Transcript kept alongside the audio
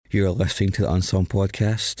You're listening to the Unsung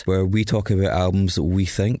Podcast, where we talk about albums that we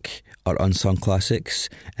think are unsung classics,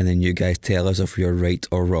 and then you guys tell us if we're right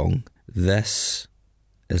or wrong. This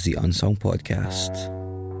is the Unsung Podcast.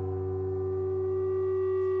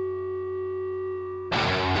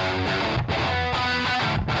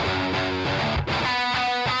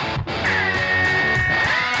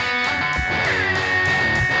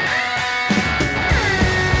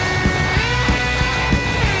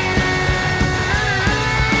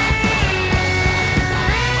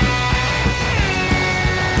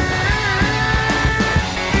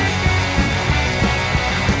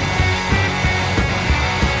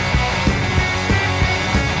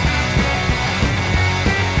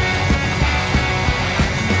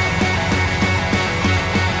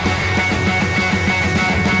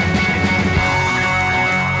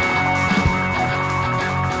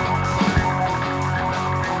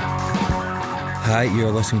 Hi,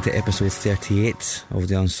 you're listening to episode 38 of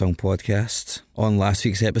the Unsung Podcast. On last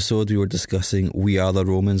week's episode, we were discussing We Are the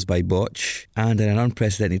Romans by Botch, and in an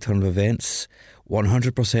unprecedented turn of events,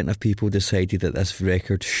 100% of people decided that this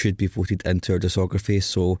record should be voted into our discography.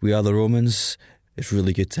 So We Are the Romans, it's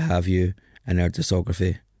really good to have you in our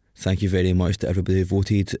discography. Thank you very much to everybody who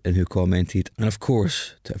voted and who commented, and of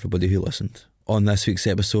course to everybody who listened. On this week's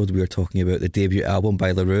episode, we are talking about the debut album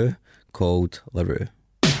by Roux called Roux.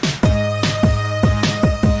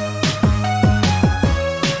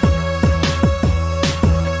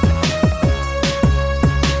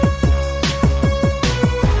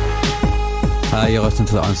 Hi, you're listening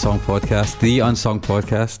to the Unsung Podcast. The Unsung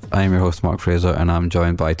Podcast. I'm your host, Mark Fraser, and I'm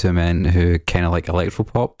joined by two men who kind of like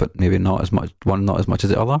electropop, but maybe not as much. One not as much as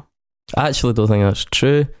the other. I actually don't think that's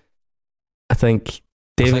true. I think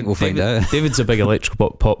we'll find out. David's a big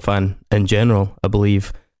electropop fan in general, I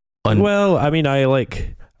believe. Well, I mean, I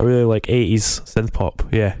really like 80s synth pop.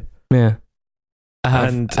 Yeah.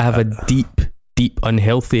 I have a deep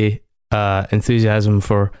unhealthy enthusiasm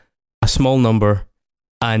for a small number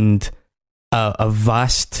and a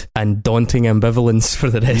vast and daunting ambivalence for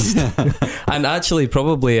the rest. And actually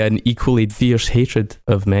probably an equally fierce hatred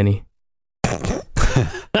of many. So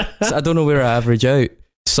I don't know where I average out.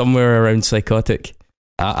 Somewhere around psychotic.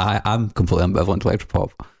 I'm completely ambivalent to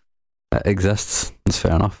electropop. It exists. It's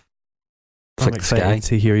fair enough. It's I'm excited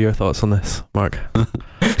to hear your thoughts on this, Mark.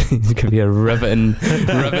 It's going to be a riveting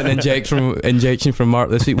injection from Mark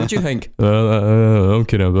this week. What do you think? I'm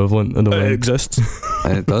kind of ambivalent. I don't know. It exists.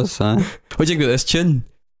 It does, huh? What do you think about this tune?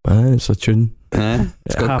 It's a tune.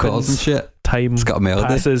 It's got chords and shit. Time it's got a melody.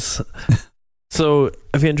 Passes. So,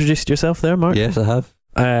 have you introduced yourself there, Mark? Yes, I have.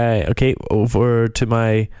 Okay, over to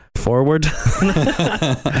my forward.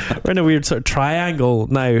 We're in a weird sort of triangle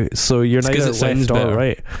now. So you're neither left or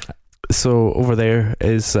right. So over there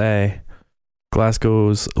is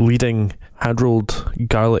Glasgow's leading hand-rolled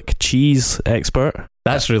garlic cheese expert.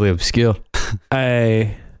 That's really obscure. La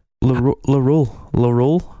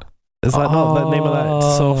Roux. Is that not the name of that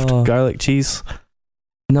soft garlic cheese?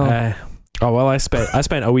 No. Well, I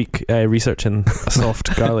spent a week researching a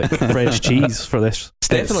soft garlic French cheese for this. It's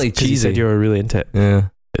definitely cheesy. You said you were really into it. Yeah.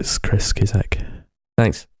 It's Chris Cusack.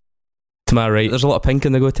 Thanks. To my right, there's a lot of pink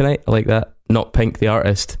in the go tonight. I like that. Not Pink the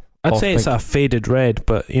artist. I'd say it's a faded red,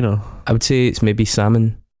 but you know. I would say it's maybe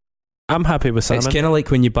salmon. I'm happy with salmon. It's kind of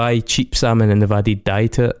like when you buy cheap salmon and they've added dye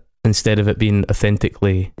to it instead of it being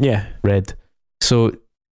authentically red. So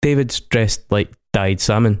David's dressed like dyed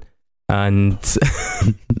salmon, and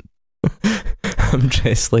I'm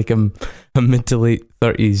dressed like I'm a mid to late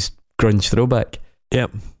 30s grunge throwback.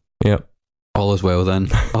 Yep. All is well then.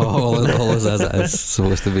 all is as it is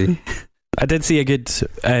supposed to be. I did see a good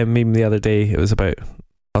meme the other day. It was about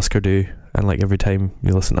Husker Du, and like every time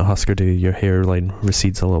you listen to Husker Du, your hairline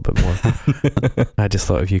recedes a little bit more. I just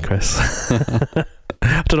thought of you, Chris.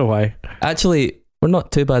 I don't know why. Actually, we're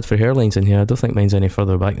not too bad for hairlines in here. I don't think mine's any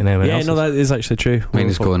further back than anyone else's. Yeah, no, that is actually true. Mine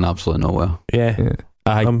is going absolutely nowhere. Yeah.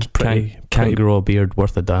 I can't grow a beard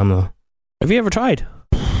worth a damn though. Have you ever tried?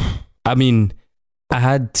 I mean, I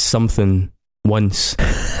had something once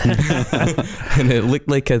and it looked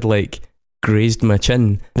like I'd grazed my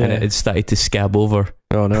chin and it had started to scab over.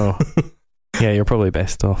 Oh no. Yeah, you're probably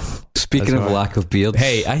best off. Speaking of lack of beards,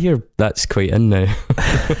 hey, I hear that's quite in now.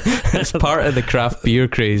 It's part of the craft beer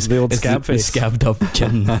craze. The old scab face. The scabbed up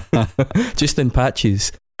chin. Just in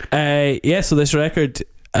patches. So this record,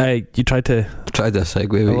 you tried a segue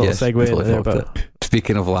totally there, but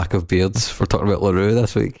speaking of lack of beards, we're talking about Roux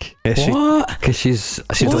this week. What? Because she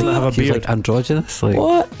doesn't have a beard. She's like androgynous. Like,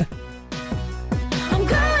 what?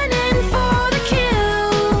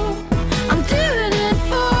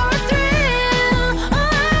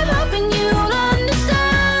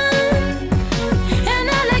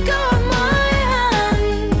 Like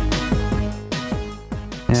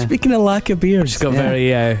Speaking of lack of beards, she's got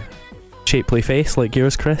very shapely face like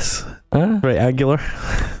yours, Chris. Right, angular.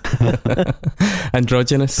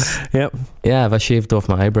 Androgynous. Yep. Yeah, if I shaved off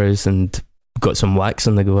my eyebrows and got some wax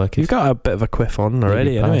on the go, you've got a bit of a quiff on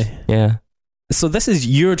already, anyway. Yeah. So this is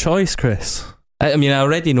your choice, Chris. I mean, I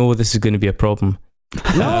already know this is going to be a problem.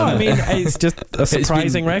 No, I mean, it's just a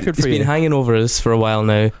surprising record for you. It's been hanging over us for a while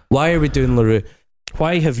now. Why are we doing La Roux?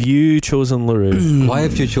 Why have you chosen La Roux? Why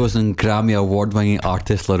have you chosen Grammy award-winning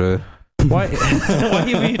artist La Roux? Why have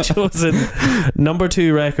you chosen number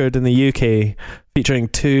 2 record in the UK featuring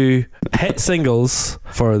 2 hit singles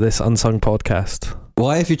for this Unsung podcast?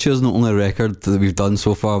 Why have you chosen the only record that we've done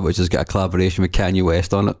so far which has got a collaboration with Kanye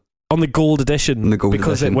West on it? On the gold edition,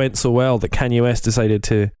 because it went so well that Kanye West decided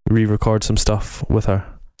to re-record some stuff with her.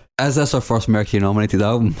 Is this our first Mercury nominated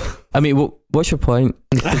album? I mean, what's your point?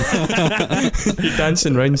 You're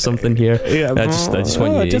dancing around something here. Yeah, I just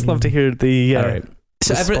want you. I'd just love to hear the. All right.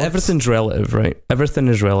 So everything's relative, right? Everything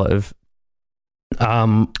is relative.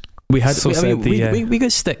 We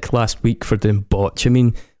got stick last week for doing Botch. I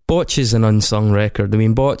mean, Botch is an unsung record. I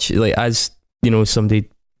mean, Botch, like, as you know,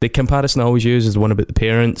 the comparison I always use is the one about the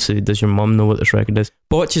parents. Does your mum know what this record is?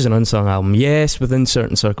 Botch is an unsung album. Yes, within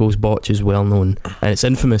certain circles, Botch is well known, and it's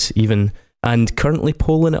infamous even, and currently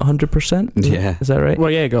polling at 100%. Yeah. Is that right? Well,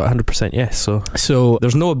 yeah, got 100%, yes. So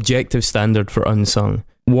there's no objective standard for unsung.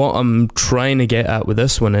 What I'm trying to get at with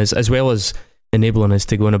this one is, as well as enabling us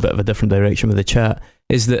to go in a bit of a different direction with the chat,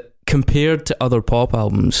 is that compared to other pop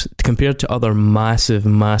albums, compared to other massive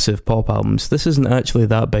pop albums, this isn't actually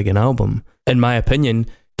that big an album. In my opinion,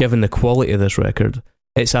 given the quality of this record,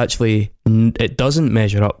 it doesn't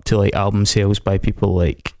measure up to like album sales by people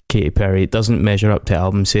like Katy Perry. It doesn't measure up to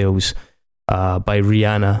album sales by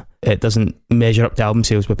Rihanna. It doesn't measure up to album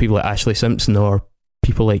sales by people like Ashley Simpson or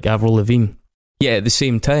people like Avril Lavigne. Yet at the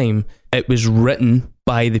same time, it was written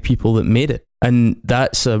by the people that made it. And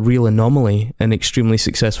that's a real anomaly in extremely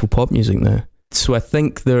successful pop music now. So I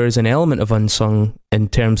think there is an element of unsung in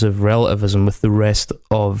terms of relativism with the rest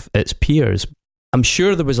of its peers. I'm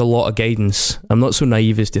sure there was a lot of guidance. I'm not so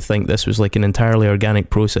naive as to think this was like an entirely organic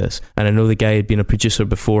process. And I know the guy had been a producer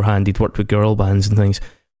beforehand, he'd worked with girl bands and things.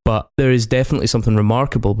 But there is definitely something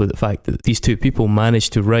remarkable about the fact that these two people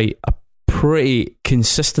managed to write a pretty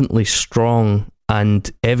consistently strong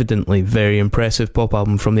and evidently very impressive pop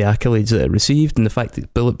album from the accolades that it received, and the fact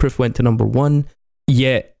that Bulletproof went to number 1.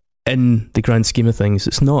 Yet, in the grand scheme of things,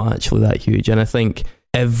 it's not actually that huge. And I think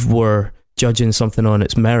if we're judging something on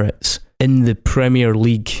its merits, in the Premier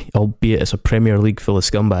League, albeit it's a Premier League full of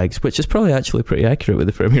scumbags, which is probably actually pretty accurate with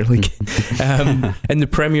the Premier League, in the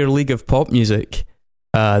Premier League of pop music,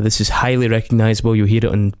 this is highly recognisable. You'll hear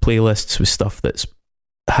it on playlists with stuff that's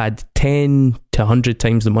had 10 to 100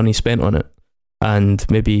 times the money spent on it, and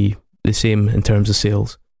maybe the same in terms of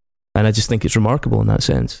sales. And I just think it's remarkable in that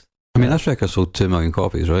sense. I mean, this record sold 2 million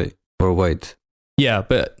copies, right? Worldwide. Yeah,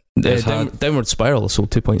 but Downward Spiral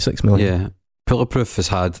sold 2.6 million. Yeah. Bulletproof has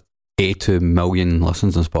had 82 million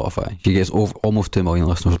listens on Spotify. She gets almost 2 million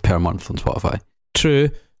listeners per month on Spotify. True,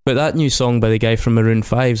 but that new song by the guy from Maroon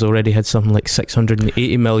 5's already had something like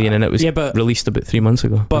 680 million, and it was released about 3 months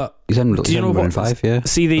ago. But he's in Maroon 5, yeah.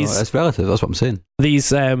 See these... it's relative, that's what I'm saying.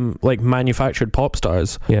 These like manufactured pop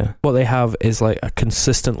stars, what they have is like a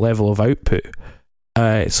consistent level of output.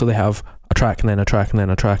 So they have a track and then a track and then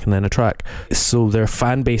a track and then a track. So their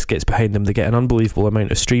fan base gets behind them. They get an unbelievable amount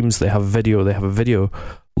of streams. They have a video.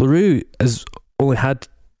 La Roux has only had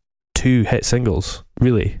 2 hit singles,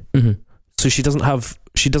 really. Mm-hmm. So she doesn't have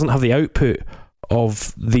the output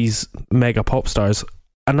of these mega pop stars,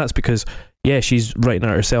 and that's because she's writing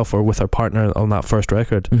it herself or with her partner on that first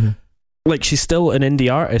record. Mm-hmm. Like, she's still an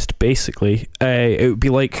indie artist, basically. It would be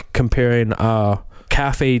like comparing a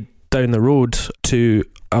cafe down the road to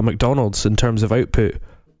a McDonald's in terms of output.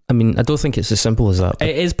 I mean, I don't think it's as simple as that.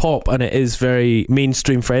 It is pop and it is very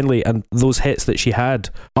mainstream friendly, and those hits that she had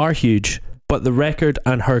are huge, but the record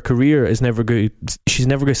and her career is she's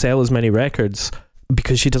never going to sell as many records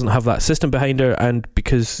because she doesn't have that system behind her, and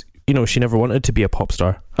because, you know, she never wanted to be a pop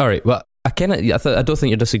star. Alright, well, I don't think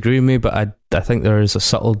you're disagreeing with me, but I think there is a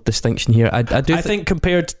subtle distinction here. I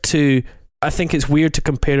think it's weird to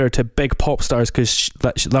compare her to big pop stars because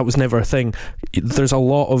that was never a thing. There's a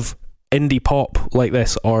lot of indie pop like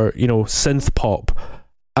this, or, you know, synth pop,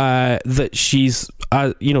 that she's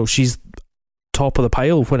top of the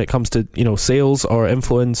pile when it comes to, you know, sales or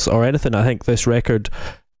influence or anything. I think this record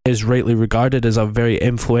is rightly regarded as a very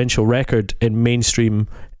influential record in mainstream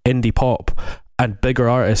indie pop, and bigger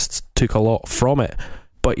artists took a lot from it.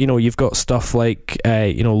 But, you know, you've got stuff like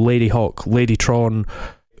Lady Hawk, Lady Tron,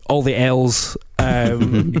 all the L's,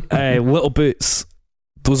 Little Boots,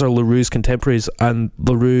 those are LaRue's contemporaries, and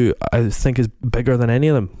LaRue, I think, is bigger than any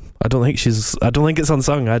of them. I don't think it's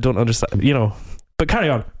unsung. I don't understand, but carry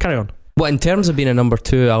on. Well, in terms of being a number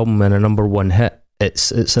 2 album and a number 1 hit,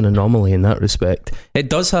 it's an anomaly in that respect. It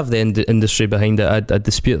does have the industry behind it. I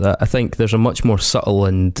dispute that. I think there's a much more subtle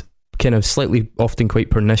and kind of slightly often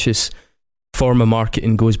quite pernicious form of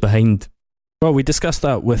marketing goes behind. Well, we discussed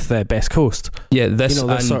that with Best Coast. Yeah, this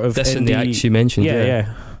and sort of this and the acts you mentioned.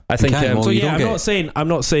 Yeah. I think I'm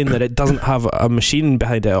not saying that it doesn't have a machine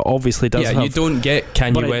behind it. It obviously does. Yeah, you don't get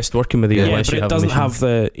Kanye West working with you unless you have a machine. But it doesn't have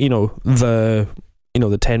the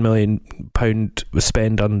 £10 million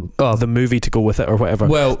spend on the movie to go with it or whatever.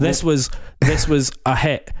 Well, this was a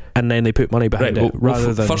hit, and then they put money behind it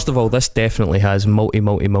rather than. First of all, this definitely has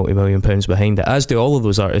multi-million pounds behind it, as do all of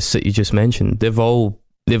those artists that you just mentioned. They're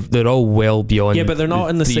all well beyond. Yeah, but they're not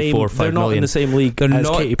in the same. They're not in the same league as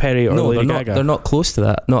Katy Perry or Lady Gaga. They're not close to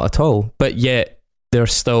that, not at all. But yet they're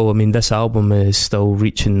still. I mean, this album is still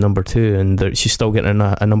reaching number 2, and she's still getting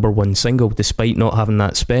a number 1 single despite not having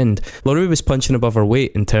that spend. LaRue was punching above her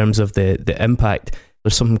weight in terms of the impact.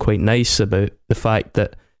 There's something quite nice about the fact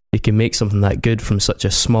that you can make something that good from such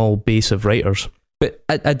a small base of writers. But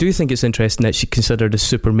I do think it's interesting that she's considered a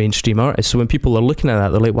super mainstream artist. So when people are looking at that,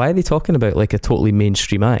 they're like, why are they talking about like a totally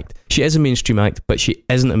mainstream act? She is a mainstream act, but she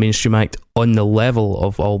isn't a mainstream act on the level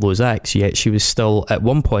of all those acts. Yet she was still, at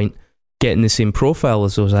one point, getting the same profile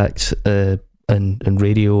as those acts and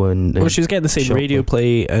radio and well, she was getting the same radio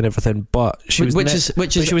play and everything, but she was which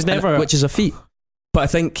is a feat. But I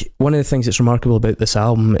think one of the things that's remarkable about this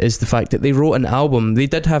album is the fact that they wrote an album. They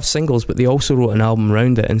did have singles, but they also wrote an album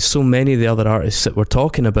around it. And so many of the other artists that we're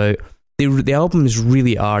talking about, the albums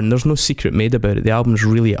really are, and there's no secret made about it, the albums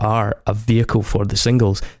really are a vehicle for the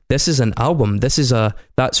singles. This is an album.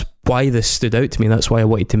 That's why this stood out to me. That's why I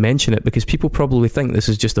wanted to mention it, because people probably think this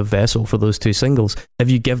is just a vessel for those 2 singles. If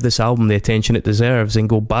you give this album the attention it deserves and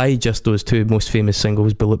go buy just those 2 most famous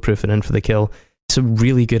singles, Bulletproof and In For The Kill, it's a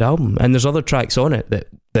really good album. And there's other tracks on it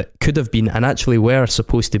that could have been and actually were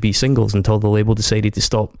supposed to be singles until the label decided to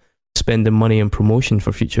stop spending money on promotion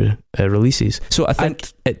for future releases. So I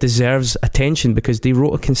think it deserves attention because they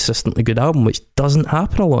wrote a consistently good album, which doesn't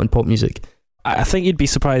happen a lot in pop music. I think you'd be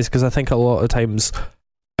surprised because I think a lot of times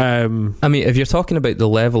I mean, if you're talking about the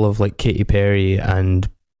level of like Katy Perry and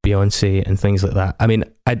Beyonce and things like that, I mean,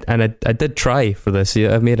 I did try for this.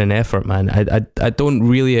 I've made an effort, man. I don't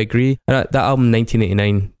really agree. That album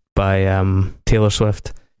 1989 by Taylor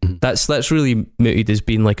Swift, that's really mooted as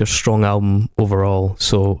being like a strong album overall,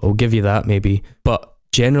 so I'll give you that maybe. But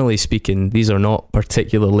generally speaking, these are not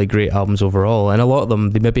particularly great albums overall, and a lot of them,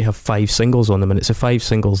 they maybe have 5 singles on them, and it's the 5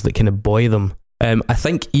 singles that kind of buoy them. I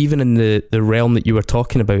think even in the realm that you were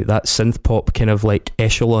talking about, that synth pop kind of like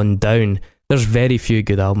echelon down, there's very few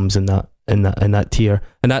good albums in that tier,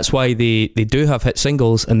 and that's why they do have hit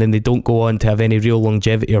singles, and then they don't go on to have any real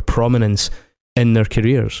longevity or prominence in their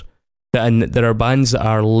careers. And there are bands that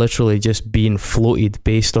are literally just being floated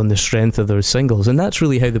based on the strength of those singles, and that's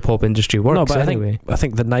really how the pop industry works. No, but anyway, I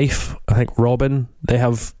think The Knife, I think Robin, they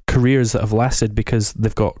have careers that have lasted because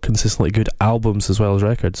they've got consistently good albums as well as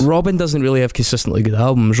records. Robin doesn't really have consistently good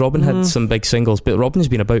albums. Robin had some big singles, but Robin's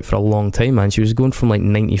been about for a long time, man. She was going from like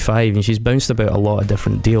 95 and she's bounced about a lot of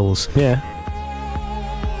different deals. Yeah.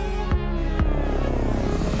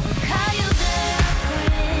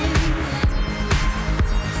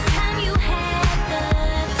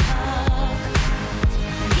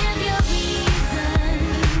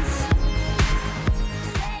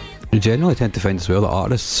 You generally tend to find as well that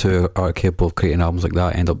artists who are capable of creating albums like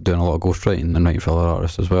that end up doing a lot of ghostwriting and writing for other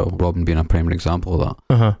artists as well. Robin being a primary example of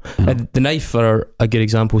that. The Knife are a good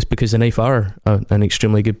example because The Knife are an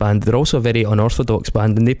extremely good band. They're also a very unorthodox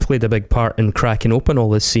band, and they played a big part in cracking open all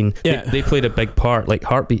this scene. Yeah. They played a big part, like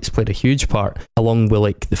Heartbeats played a huge part, along with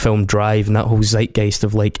like the film Drive and that whole zeitgeist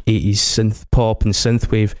of like 80s synth pop and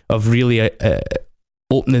synthwave, of really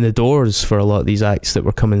opening the doors for a lot of these acts that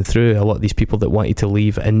were coming through, a lot of these people that wanted to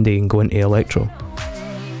leave indie and go into electro.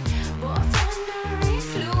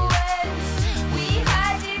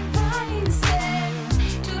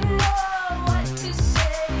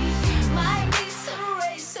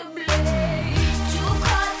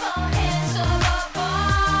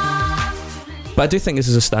 But I do think this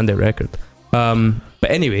is a standout record.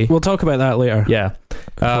 But anyway, we'll talk about that later. Yeah.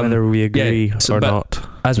 Whether we agree or not.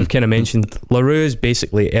 As we've kind of mentioned, LaRue is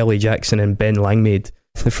basically Ellie Jackson and Ben Langmaid.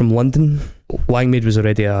 They're from London. Langmaid was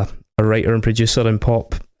already a writer and producer in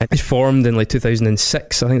pop. It formed in like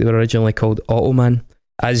 2006. I think they were originally called Automan.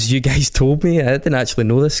 As you guys told me, I didn't actually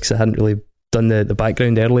know this because I hadn't really done the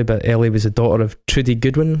background early, but Ellie was the daughter of Trudy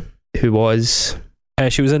Goodwin, who was...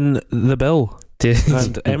 she was in The Bill.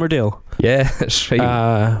 and Emmerdale. Yeah, that's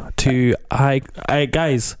right.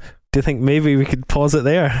 Guys, do you think maybe we could pause it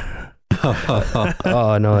there?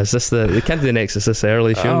 Oh no, is this we can't do the Nexus this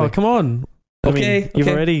early, surely? Oh, come on. You've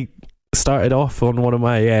already started off on one of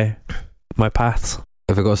my my paths.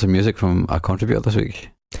 Have we got some music from a contributor this week?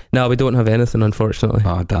 No, we don't have anything, unfortunately.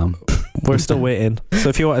 Oh, damn. We're still waiting. So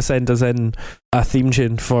if you want to send us in a theme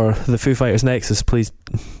tune for the Foo Fighters Nexus, please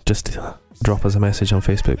just drop us a message on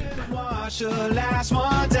Facebook.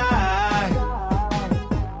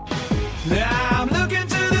 I'm looking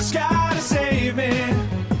to the sky to save me,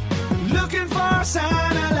 looking for a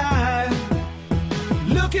sign of life,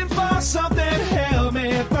 looking for something to help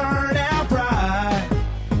me burn out bright.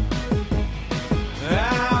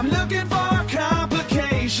 I'm looking for a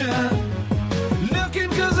complication, looking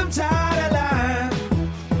 'cause I'm tired of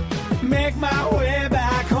lying, make my way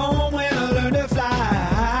back home when I learn to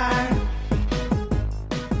fly.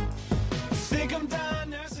 Think I'm done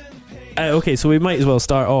nursing pain. Okay, so we might as well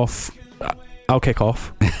start off. I'll kick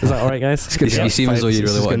off. Is that alright, guys? You seem as though you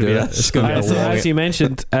really want to do that. So as you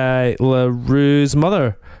mentioned, LaRue's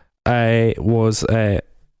mother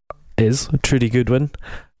is Trudy Goodwin,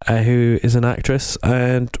 who is an actress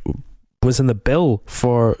and was in the Bill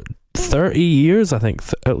for 30 years, I think.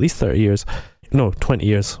 At least 30 years. No, 20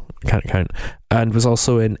 years. Can't count. And was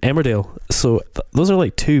also in Emmerdale. So those are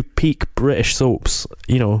like two peak British soaps.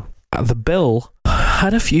 You know, the Bill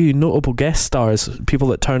had a few notable guest stars, people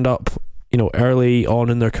that turned up, you know, early on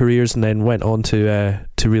in their careers and then went on to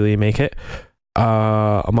really make it.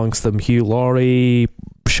 Amongst them, Hugh Laurie,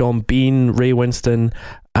 Sean Bean, Ray Winston,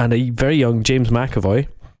 and a very young James McAvoy.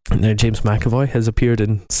 Now, James McAvoy has appeared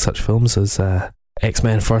in such films as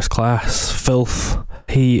X-Men First Class, Filth.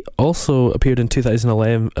 He also appeared in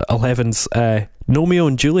 2011's Romeo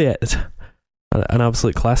and Juliet, an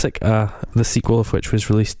absolute classic, the sequel of which was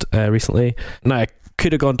released recently. Now, I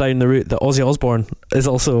could have gone down the route that Ozzy Osbourne is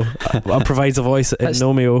also provides a voice in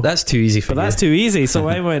Romeo. That's too easy for you. That's too easy. So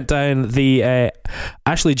I went down the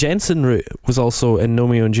Ashley Jensen route, was also in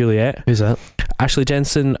Romeo and Juliet. Who's that? Ashley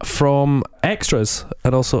Jensen from Extras,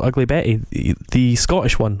 and also Ugly Betty, the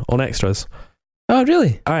Scottish one on Extras. Oh,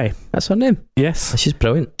 really? Aye. That's her name? Yes. She's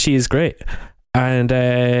brilliant. She is great. And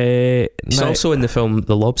she's also in the film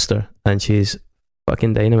The Lobster, and she's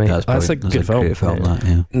fucking dynamite. That's a good film. Great film, that,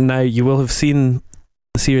 yeah. Now, you will have seen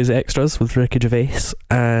the series Extras with Ricky Gervais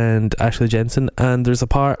and Ashley Jensen, and there's a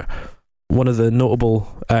part, one of the notable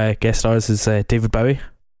guest stars is David Bowie.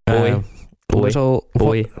 Bowie.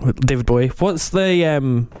 David Bowie. What's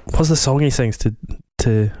the song he sings to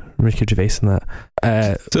Ricky Gervais in that?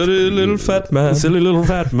 Silly little fat man. Silly little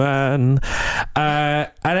fat man. And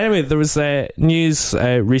anyway, there was news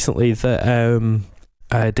recently that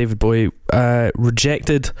David Bowie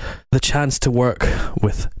rejected the chance to work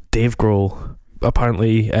with Dave Grohl.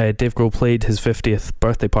 Apparently, Dave Grohl played his 50th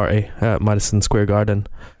birthday party at Madison Square Garden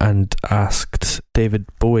and asked David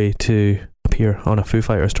Bowie to appear on a Foo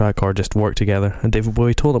Fighters track or just work together, and David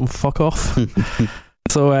Bowie told him fuck off.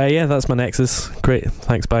 So yeah, that's my Nexus. Great,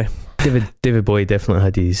 thanks, bye. David Bowie definitely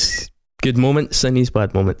had his good moments and his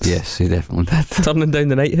bad moments. Yes, he definitely did. Turning down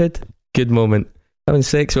the knighthood, good moment. Having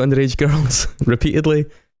sex with underage girls repeatedly,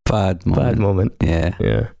 bad moment.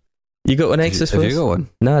 Yeah. You got one Nexus? Have you got one?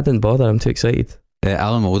 No, I didn't bother. I'm too excited.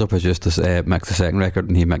 Alan Moulder produced this Mix the Second record,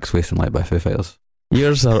 and he mixed Wasting Light by Foo Fighters.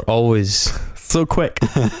 Yours are always so quick.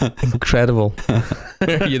 Incredible.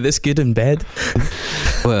 Are you this good in bed?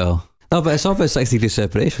 Well, no, but it's all about 60 degrees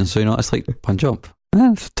separation, so you know, it's like one jump.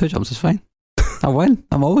 2 jumps is fine. I win.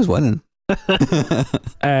 I'm always winning.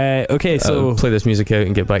 Okay, so play this music out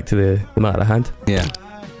and get back to the matter at hand. Yeah.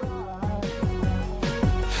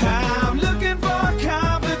 I'm looking for a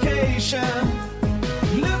complication,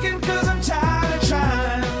 looking 'cause I'm tired of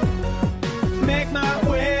trying, make my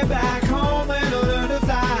way back home when I learn to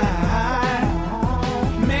fly,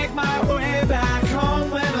 make my way back home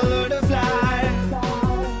when I learn to fly,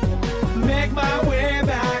 make my way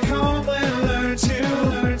back home when I learn to.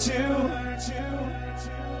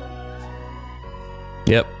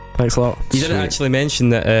 Yep. Thanks a lot. You didn't actually mention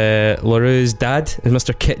that LaRue's dad is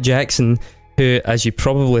Mr. Kit Jackson, who, as you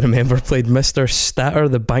probably remember, played Mr. Statter,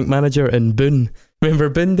 the bank manager in Boone. Remember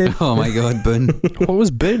Boone, Dave? Oh my god, Boone. What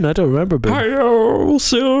was Boone? I don't remember Boone. Hi-yo,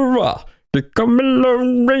 Silver, the coming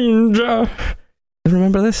Lone Ranger. You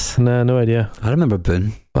remember this? Nah, no idea. I remember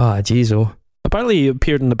Boone. Ah, jeez, oh. Apparently he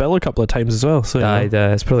appeared in the Bill a couple of times as well. So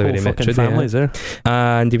it's probably where he met fucking families there.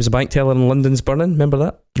 And he was a bank teller in London's Burning. Remember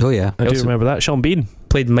that? Oh yeah, I do remember that. Sean Bean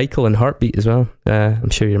played Michael in Heartbeat as well. I'm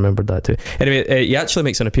sure you remembered that too. Anyway, he actually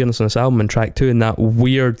makes an appearance on this album in track 2 in that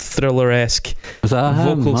weird thriller-esque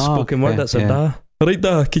vocal spoken word. That's a da.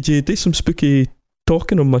 Alright, could you do some spooky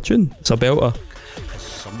talking on my tune? It's a belter. There's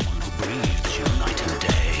someone who breathes you night and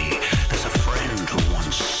day. There's a friend who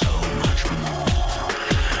wants so much more.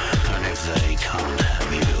 And if they can't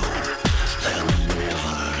have you, they'll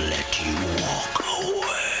never let you walk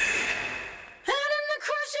away. And in the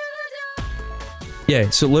crush of the dawn.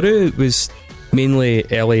 Yeah, so LaRue was mainly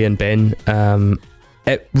Ellie and Ben.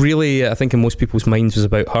 It really, I think in most people's minds, was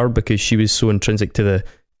about her because she was so intrinsic to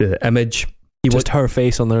the image. Just her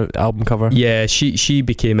face on the album cover. Yeah, she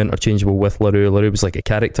became interchangeable with LaRue. LaRue was like a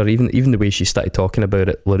character. Even the way she started talking about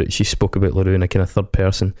it, she spoke about LaRue in a kind of third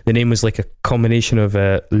person. The name was like a combination of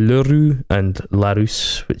LaRue and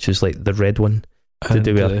Larousse, which is like the red one to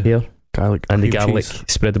do with her hair. Garlic and the garlic cheese.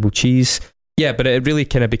 spreadable cheese. Yeah, but it really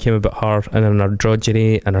kind of became about her and her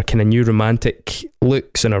androgyny and her kind of new romantic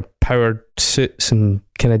looks and her powered suits and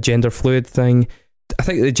kind of gender fluid thing. I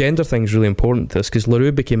think the gender thing is really important to this because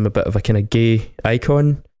LaRue became a bit of a kind of gay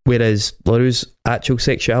icon, whereas LaRue's actual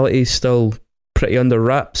sexuality is still pretty under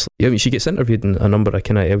wraps. I mean, she gets interviewed in a number of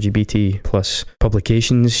kind of LGBT plus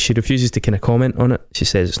publications. She refuses to kind of comment on it. She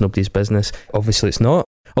says it's nobody's business. Obviously it's not.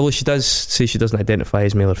 Although she does say she doesn't identify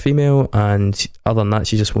as male or female, and other than that,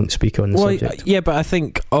 she just won't speak on the subject. Yeah, but I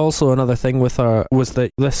think also another thing with her was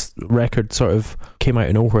that this record sort of came out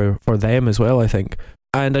of nowhere for them as well, I think.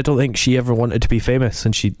 And I don't think she ever wanted to be famous,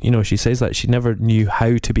 and she says that she never knew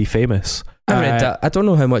how to be famous. I read that. I don't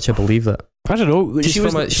know how much I believe that. I don't know. She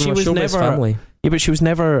was never family. Yeah, but she was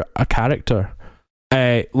never a character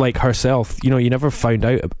like herself. You never found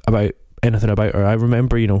out about anything about her. I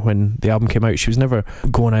remember, when the album came out, she was never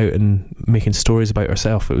going out and making stories about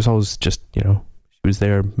herself. It was always just, she was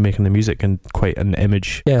there making the music and quite an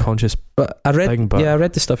image conscious thing. I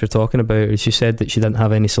read the stuff you're talking about. She said that she didn't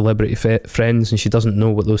have any celebrity friends and she doesn't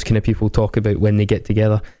know what those kind of people talk about when they get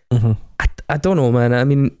together. Mm-hmm. I don't know, man. I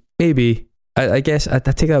mean, maybe. I guess I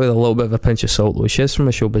take that with a little bit of a pinch of salt, though. She is from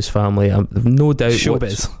a showbiz family. I've no doubt.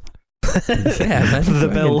 Showbiz. Yeah, man. The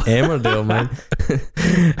Bill. Emmerdale,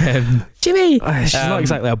 man. Jimmy! She's not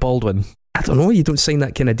exactly a Baldwin. I don't know. You don't sign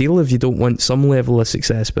that kind of deal if you don't want some level of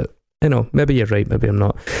success, but maybe you're right, maybe I'm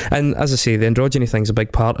not. And as I say, the androgyny thing's a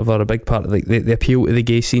big part of her, a big part of the appeal to the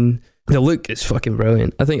gay scene. The look is fucking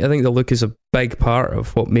brilliant. I think the look is a big part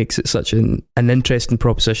of what makes it such an interesting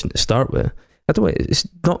proposition to start with. It's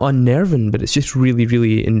not unnerving, but it's just really,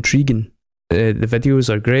 really intriguing. The videos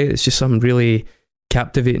are great. It's just something really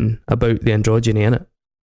captivating about the androgyny in it.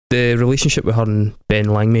 The relationship with her and Ben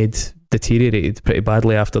Langmaid deteriorated pretty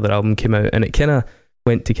badly after their album came out, and it kind of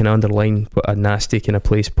went to kind of underline what a nasty kind of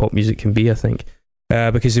place pop music can be, I think,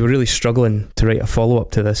 because they were really struggling to write a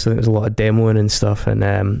follow-up to this. I think there was a lot of demoing and stuff,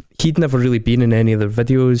 and he'd never really been in any of their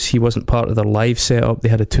videos. He wasn't part of their live setup. They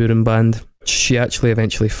had a touring band. She actually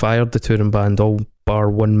eventually fired the touring band, all bar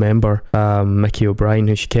one member, Mickey O'Brien,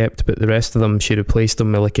 who she kept, but the rest of them, she replaced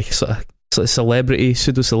them with like a sort of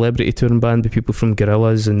pseudo-celebrity touring band with people from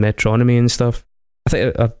Gorillaz and Metronomy and stuff.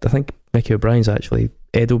 I think Mickey O'Brien's actually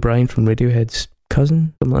Ed O'Brien from Radiohead's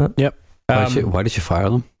cousin, something like that. Yep. Why did you fire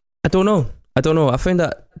them? I don't know. I found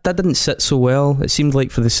that didn't sit so well. It seemed like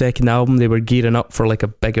for the second album they were gearing up for like a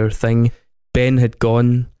bigger thing. Ben had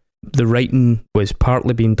gone. The writing was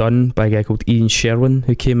partly being done by a guy called Ian Sherwin,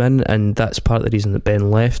 who came in, and that's part of the reason that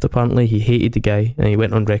Ben left. Apparently he hated the guy and he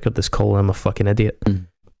went on record as calling him a fucking idiot.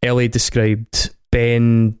 Ellie described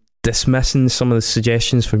Ben dismissing some of the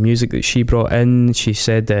suggestions for music that she brought in. She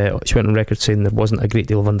said she went on record saying there wasn't a great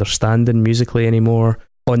deal of understanding musically anymore.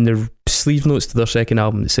 On the sleeve notes to their second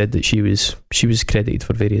album, it said that she was credited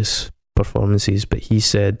for various performances, but he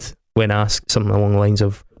said, when asked something along the lines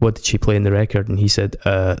of what did she play in the record, and he said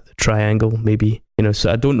the triangle, maybe.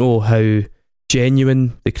 So I don't know how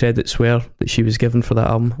genuine the credits were that she was given for that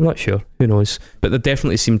album. I'm not sure, who knows, but there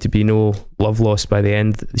definitely seemed to be no love lost by the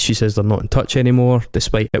end. She says they're not in touch anymore,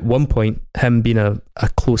 despite at one point him being a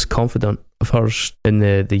close confidant of hers in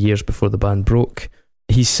the years before the band broke.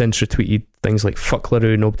 He's since retweeted things like fuck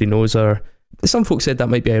LaRue, nobody knows her. Some folks said that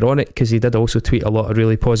might be ironic because he did also tweet a lot of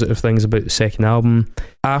really positive things about the second album.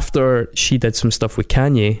 After she did some stuff with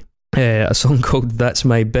Kanye, a song called That's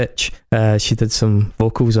My Bitch, she did some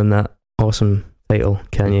vocals on that. Awesome title,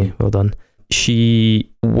 Kanye, well done.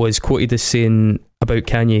 She was quoted as saying about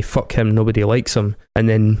Kanye, fuck him, nobody likes him. And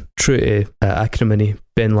then, true to acrimony,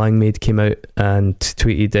 Ben Langmaid came out and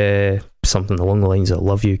tweeted something along the lines of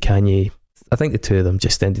love you, Kanye. I think the two of them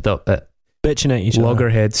just ended up at bitching at each other.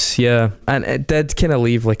 Loggerheads, yeah. And it did kind of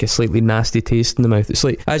leave like a slightly nasty taste in the mouth. It's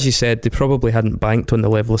like, as you said, they probably hadn't banked on the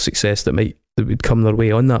level of success that would come their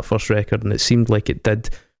way on that first record, and it seemed like it did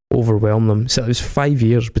overwhelm them. So it was 5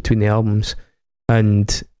 years between the albums,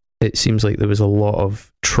 and it seems like there was a lot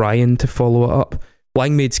of trying to follow it up.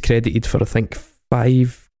 Langmaid's credited for, I think,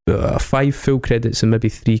 five full credits and maybe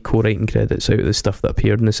 3 co-writing credits out of the stuff that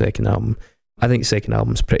appeared in the second album. I think the second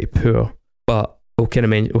album's pretty poor, but we'll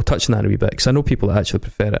touch on that in a wee bit, because I know people that actually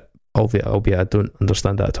prefer it, albeit I don't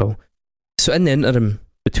understand that at all. So in the interim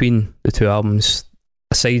between the 2 albums,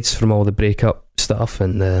 aside from all the breakup stuff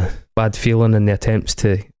and the bad feeling and the attempts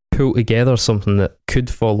to pull together something that could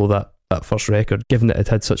follow that first record, given that it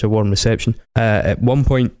had such a warm reception, at one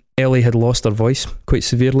point Ellie had lost her voice quite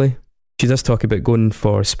severely. She does talk about going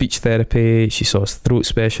for speech therapy. She saw a throat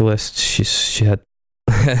specialist. She had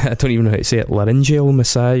I don't even know how to say it, laryngeal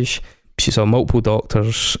massage. She saw multiple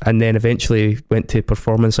doctors, and then eventually went to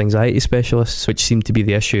performance anxiety specialists, which seemed to be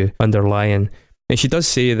the issue underlying. And she does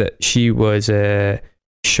say that she was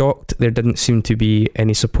shocked there didn't seem to be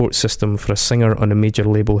any support system for a singer on a major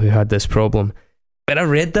label who had this problem. When I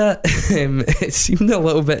read that, it seemed a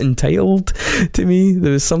little bit entitled to me.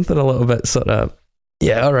 There was something a little bit sort of,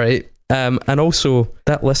 yeah, all right. And also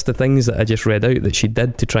that list of things that I just read out that she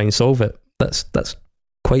did to try and solve it, that's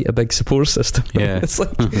quite a big support system. Yeah. It's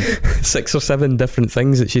like 6 or 7 different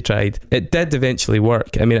things that she tried. It did eventually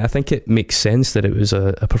work. I mean, I think it makes sense that it was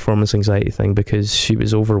a performance anxiety thing, because she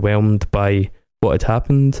was overwhelmed by what had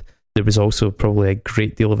happened. There was also probably a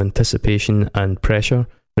great deal of anticipation and pressure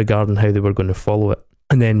regarding how they were going to follow it.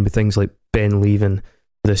 And then with things like Ben leaving,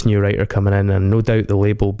 this new writer coming in, and no doubt the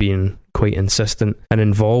label being quite insistent and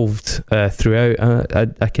involved throughout,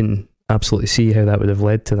 I can absolutely see how that would have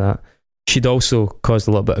led to that. She'd also caused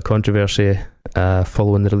a little bit of controversy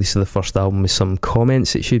following the release of the first album with some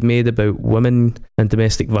comments that she'd made about women and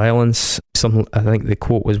domestic violence. I think the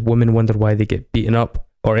quote was, "Women wonder why they get beaten up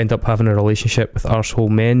or end up having a relationship with arsehole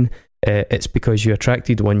men. It's because you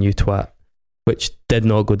attracted one, you twat," which did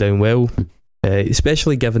not go down well,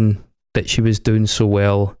 especially given that she was doing so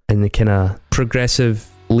well in the kind of progressive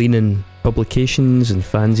leaning publications and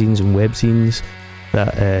fanzines and webzines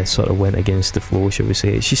that sort of went against the flow, shall we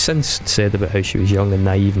say. She's since said about how she was young and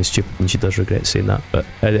naive and stupid, and she does regret saying that, but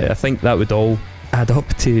I think that would all add up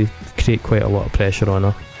to create quite a lot of pressure on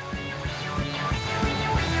her.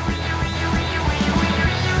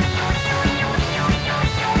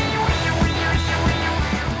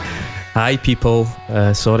 Hi people,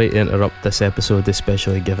 sorry to interrupt this episode,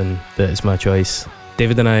 especially given that it's my choice.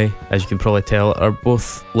 David and I, as you can probably tell, are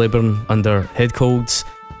both labouring under head colds.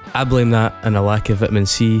 I blame that on a lack of vitamin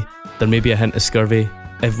C. There may be a hint of scurvy.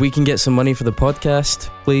 If we can get some money for the podcast,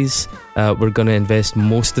 please, we're going to invest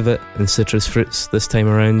most of it in citrus fruits this time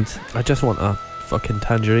around. I just want a fucking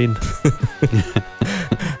tangerine.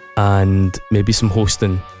 And maybe some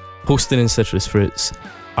hosting. Hosting and citrus fruits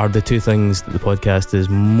are the 2 things that the podcast is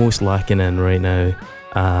most lacking in right now,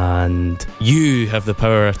 and you have the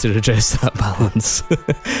power to redress that balance.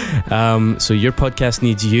 So your podcast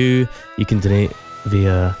needs you. You can donate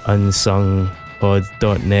via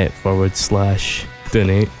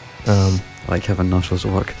unsungpod.net/donate. I like having nostrils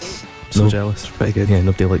at work. So jealous. Pretty good. Yeah,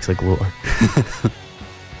 nobody likes a gloater.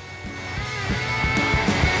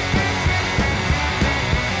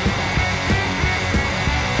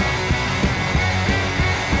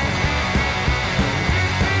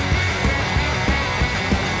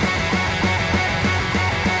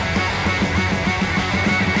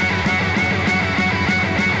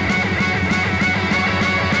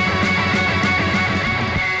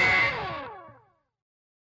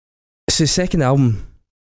 So the second album,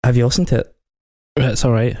 have you listened to it? It's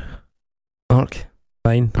alright. Mark?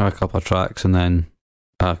 Fine. A couple of tracks and then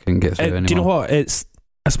I couldn't get through anymore. Do you know what? I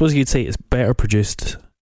suppose you'd say it's better produced.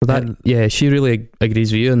 Yeah, she really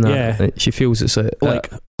agrees with you on that. Yeah. She feels it's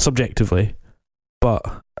subjectively. But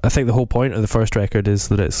I think the whole point of the first record is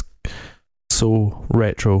that it's so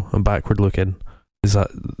retro and backward looking, is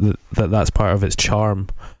that's part of its charm.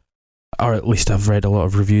 Or at least I've read a lot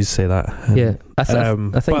of reviews say that. Yeah, I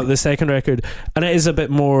think. But the second record, and it is a bit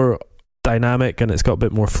more dynamic and it's got a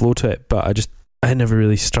bit more flow to it, but it never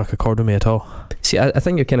really struck a chord with me at all. See, I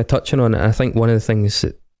think you're kind of touching on it. I think one of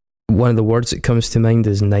the words that comes to mind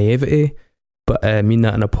is naivety, but I mean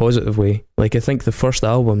that in a positive way. Like, I think the first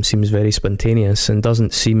album seems very spontaneous and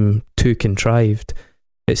doesn't seem too contrived.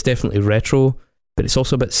 It's definitely retro, but it's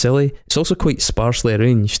also a bit silly. It's also quite sparsely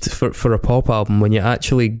arranged for a pop album. When you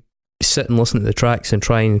actually sit and listen to the tracks and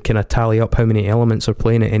try and kind of tally up how many elements are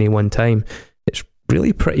playing at any one time, it's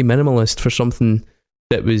really pretty minimalist for something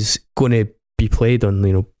that was going to be played on,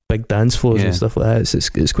 big dance floors and stuff like that.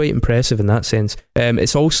 It's quite impressive in that sense.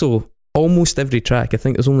 It's also almost every track, I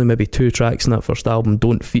think there's only maybe 2 tracks in that first album,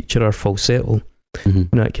 don't feature her falsetto,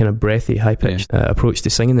 that kind of breathy, high-pitched approach to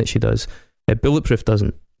singing that she does. Bulletproof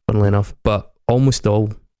doesn't, funnily enough, but almost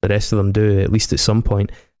all the rest of them do, at least at some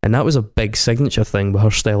point. And that was a big signature thing with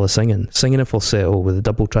her style of singing in falsetto with a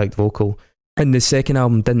double-tracked vocal. And the second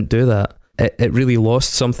album didn't do that. It really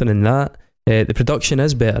lost something in that. The production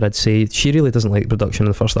is better, I'd say. She really doesn't like the production of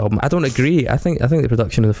the first album. I don't agree. I think the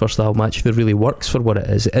production of the first album actually really works for what it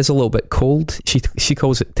is. It is a little bit cold. She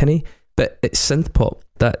calls it tinny, but it's synth pop.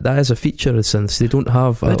 That is a feature of synths. They don't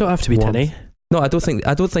have to be warmth. tinny. No, I don't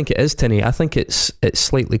think it is tinny. I think it's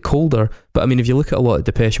slightly colder. But I mean, if you look at a lot of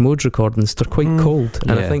Depeche Mode recordings, they're quite cold,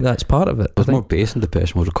 and I think that's part of it. There's more bass in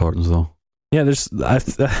Depeche Mode recordings, though. Yeah, there's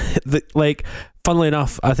like, funnily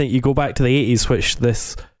enough, I think you go back to the 80s, which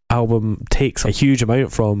this album takes a huge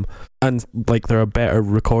amount from, and like there are better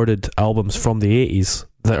recorded albums from the 80s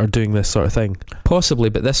that are doing this sort of thing. Possibly,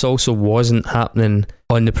 but this also wasn't happening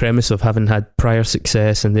on the premise of having had prior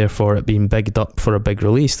success and therefore it being bigged up for a big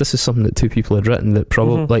release. This is something that two people had written that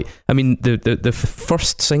probably, like, I mean, the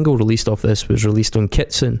first single released off this was released on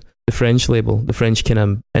Kitsun, the French label, the French kind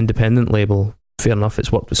of independent label. Fair enough,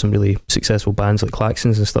 it's worked with some really successful bands like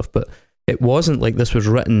Klaxons and stuff, but it wasn't like this was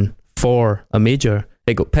written for a major.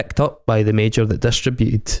 It got picked up by the major that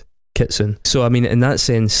distributed Kitsun. So I mean, in that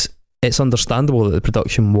sense, it's understandable that the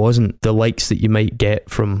production wasn't the likes that you might get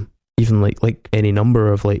from even like any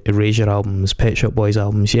number of like Erasure albums, Pet Shop Boys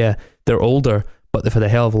albums. Yeah, they're older, but they've had a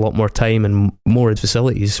hell of a lot more time and more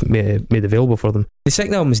facilities made available for them. The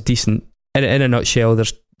second album is decent. In a nutshell,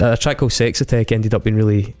 there's a track called Sex Attack ended up being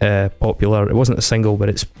really popular. It wasn't a single, but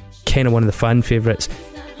it's kind of one of the fan favourites.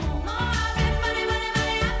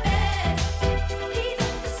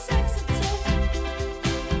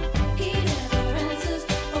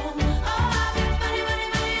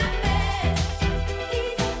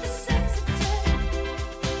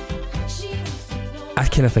 I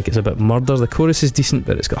kind of think it's a bit murder. The chorus is decent,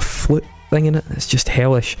 but it's got a flute thing in it. It's just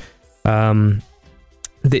hellish. The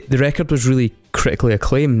record was really critically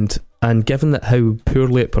acclaimed, and given that how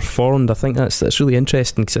poorly it performed, I think that's really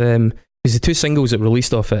interesting. Because the two singles that were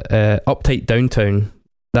released off it, Uptight Downtown,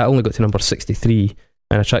 that only got to number 63,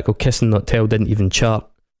 and a track called Kiss and Not Tell didn't even chart.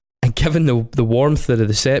 And given the warmth of the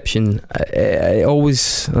reception, it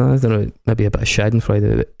always, I don't know, maybe a bit of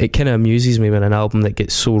schadenfreude, but it kind of amuses me when an album that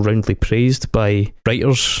gets so roundly praised by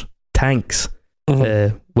writers tanks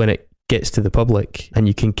when it gets to the public, and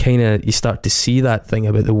you start to see that thing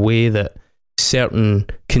about the way that certain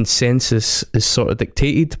consensus is sort of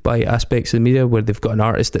dictated by aspects of the media, where they've got an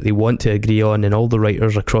artist that they want to agree on, and all the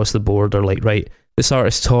writers across the board are like, right, this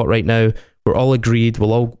artist's hot right now, we're all agreed,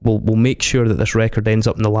 we'll make sure that this record ends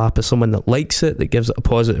up in the lap of someone that likes it, that gives it a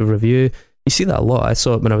positive review. You see that a lot. I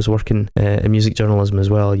saw it when I was working in music journalism as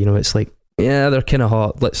well. You know, it's like, yeah, they're kind of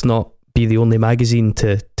hot, let's not be the only magazine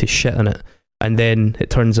to shit on it. And then it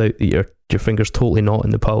turns out that your finger's totally not in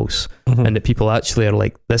the pulse, and that people actually are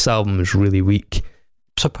like, this album is really weak.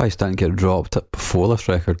 I'm surprised it didn't get dropped before this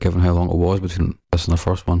record, given how long it was between this and the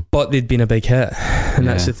first one. But they'd been a big hit, and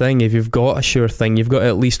that's the thing. If you've got a sure thing, you've got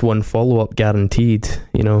at least one follow-up guaranteed,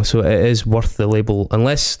 you know, so it is worth the label,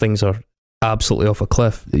 unless things are absolutely off a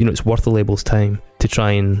cliff, you know, it's worth the label's time to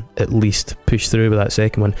try and at least push through with that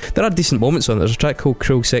second one. There are decent moments on it. There's a track called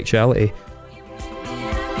Cruel Sexuality.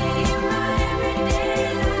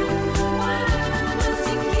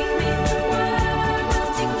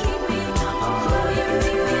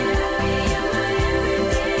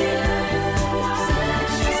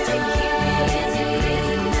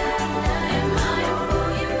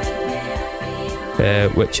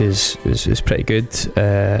 Which is pretty good,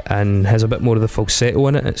 and has a bit more of the falsetto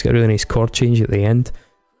in it. It's got a really nice chord change at the end.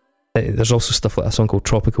 There's also stuff like a song called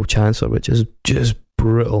Tropical Chancer, which is just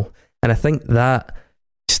brutal, and I think that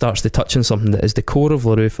starts to touch on something that is the core of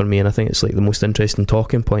Roux for me, and I think it's like the most interesting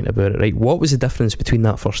talking point about it. Right, what was the difference between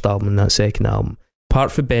that first album and that second album?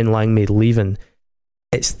 Apart from Ben Langmaid leaving,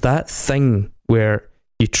 it's that thing where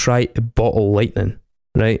you try to bottle lightning.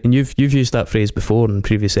 Right, and you've used that phrase before in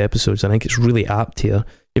previous episodes. I think it's really apt here.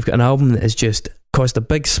 You've got an album that has just caused a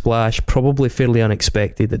big splash, probably fairly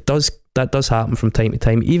unexpected. That does happen from time to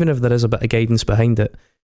time, even if there is a bit of guidance behind it.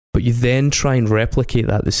 But you then try and replicate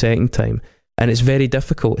that the second time, and it's very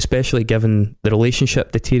difficult, especially given the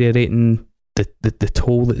relationship deteriorating, the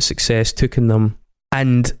toll that success took in them.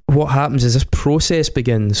 And what happens is this process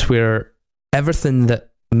begins where everything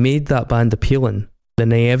that made that band appealing, the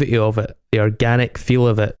naivety of it, the organic feel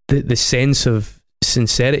of it, the sense of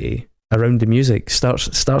sincerity around the music starts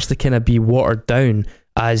to kind of be watered down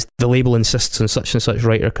as the label insists on such and such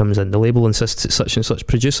writer comes in, the label insists that such and such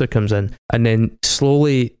producer comes in, and then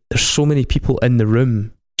slowly there's so many people in the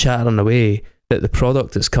room chattering away that the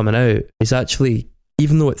product that's coming out is actually,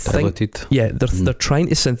 even though they're trying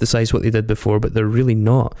to synthesize what they did before, but they're really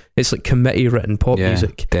not. It's like committee written pop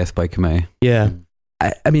music. Death by committee. Yeah.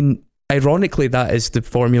 I mean, ironically, that is the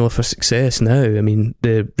formula for success now. I mean,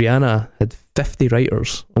 Rihanna had 50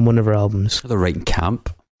 writers on one of her albums. They're writing camp.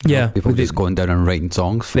 Yeah. People just going down and writing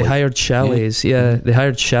songs. They hired chalets. Yeah, they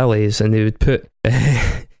hired chalets, and they would put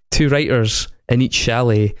 2 writers in each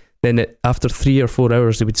chalet. Then after 3 or 4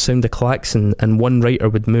 hours, they would sound a klaxon, and one writer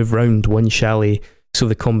would move round one chalet, so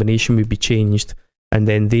the combination would be changed, and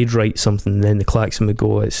then they'd write something, and then the klaxon would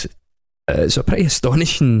go. It's a pretty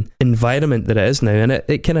astonishing environment that it is now, and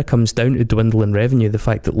it kind of comes down to dwindling revenue, the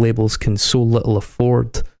fact that labels can so little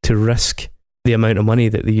afford to risk the amount of money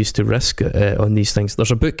that they used to risk on these things.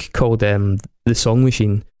 There's a book called The Song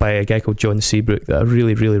Machine by a guy called John Seabrook that I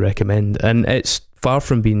really, really recommend, and it's far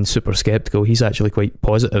from being super sceptical. He's actually quite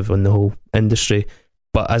positive on the whole industry,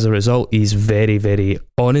 but as a result, he's very, very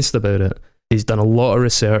honest about it. He's done a lot of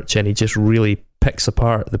research, and he just really picks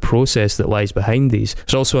apart the process that lies behind these.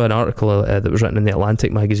 There's also an article that was written in the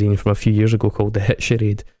Atlantic magazine from a few years ago called The Hit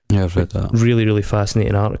Charade. Yeah, I've read that. Really, really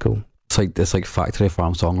fascinating article. It's like factory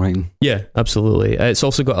farm songwriting. Yeah, absolutely. It's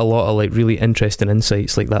also got a lot of like really interesting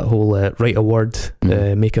insights, like that whole write a word,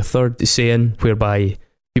 make a third saying, whereby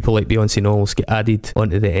people like Beyonce Knowles get added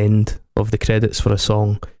onto the end of the credits for a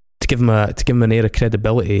song to give them an air of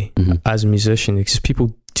credibility as a musician, because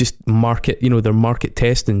people just their market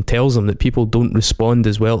testing tells them that people don't respond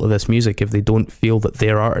as well to this music if they don't feel that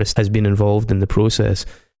their artist has been involved in the process.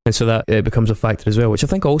 And so that becomes a factor as well, which I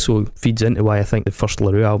think also feeds into why I think the first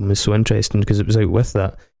LaRue album is so interesting, because it was out with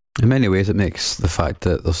that. In many ways, it makes the fact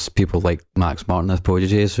that there's people like Max Martin as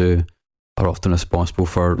prodigies who are often responsible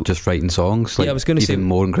for just writing songs, like, I was going to say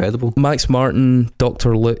more incredible. Max Martin,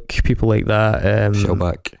 Dr. Luke, people like that.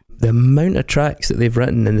 Shellback. The amount of tracks that they've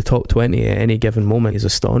written in the top 20 at any given moment is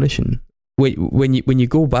astonishing. When you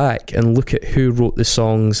go back and look at who wrote the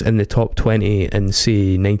songs in the top 20 in,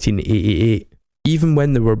 say, 1988, even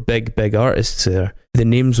when there were big artists there, the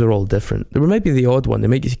names were all different. There might be the odd one, there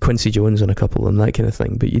might be Quincy Jones on a couple of them, that kind of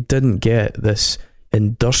thing, but you didn't get this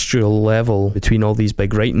industrial level between all these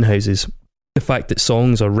big writing houses. The fact that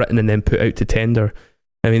songs are written and then put out to tender.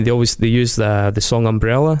 I mean, they use the song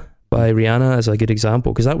Umbrella by Rihanna as a good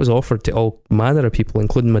example, because that was offered to all manner of people,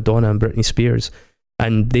 including Madonna and Britney Spears,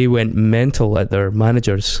 and they went mental at their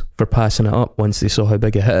managers for passing it up once they saw how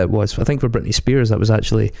big a hit it was. I think for Britney Spears, that was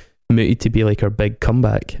actually mooted to be like her big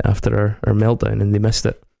comeback after her meltdown, and they missed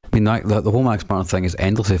it. I mean, the whole Max Martin thing is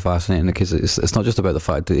endlessly fascinating, because it's not just about the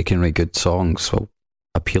fact that he can write good songs, well,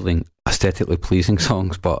 appealing, aesthetically pleasing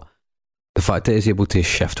songs, but the fact that he's able to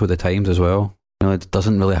shift with the times as well. You know, it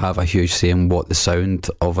doesn't really have a huge say in what the sound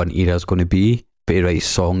of an era is going to be, but he writes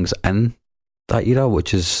songs in that era,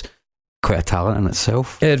 which is quite a talent in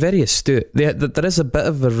itself. Yeah, very astute. There is a bit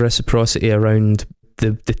of a reciprocity around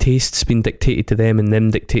the tastes being dictated to them and them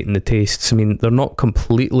dictating the tastes. I mean, they're not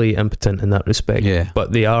completely impotent in that respect,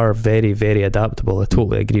 but they are very, very adaptable. I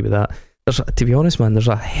totally agree with that. To be honest, man, there's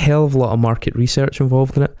a hell of a lot of market research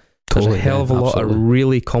involved in it. There's a hell of a lot of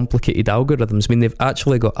really complicated algorithms. I mean, they've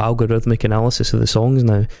actually got algorithmic analysis of the songs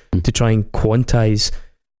now to try and quantize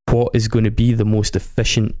what is going to be the most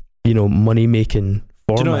efficient, money-making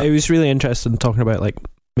format. Do it was really interesting talking about like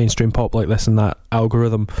mainstream pop like this and that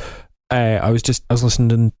algorithm. I was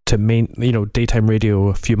listening to daytime radio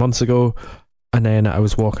a few months ago, and then I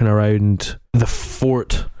was walking around the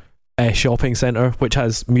Fort shopping centre, which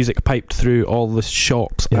has music piped through all the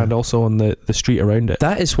shops and also on the street around it.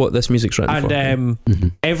 That is what this music's written for. And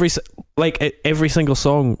every single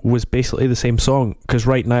song was basically the same song, because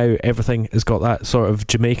right now everything has got that sort of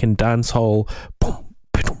Jamaican dance hall boom,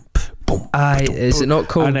 boom, boom. Is it not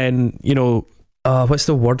called? And then what's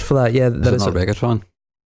the word for that? Yeah, there is not reggaeton.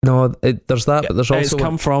 No, there's that, but there's also... It's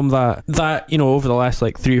come from that, over the last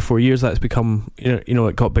like 3 or 4 years, that's become,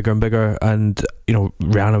 it got bigger and bigger, and,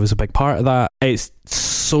 Rihanna was a big part of that. It's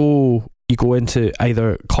so... You go into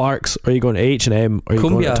either Clark's, or you go into H&M, or you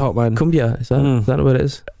go into Top Man. Cumbia, is that what it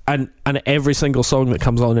is? And every single song that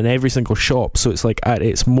comes on in every single shop, so it's like at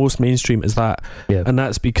its most mainstream is that. Yeah. And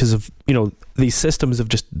that's because of, these systems have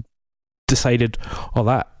just decided,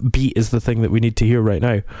 that beat is the thing that we need to hear right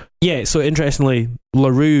now. Yeah, so interestingly,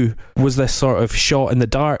 LaRue was this sort of shot in the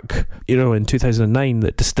dark, in 2009,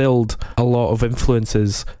 that distilled a lot of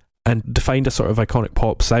influences and defined a sort of iconic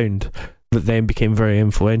pop sound that then became very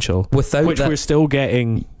influential. Which we're still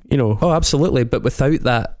getting, Oh, absolutely, but without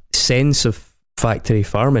that sense of factory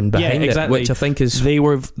farming behind it, which I think is...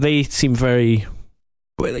 They seem very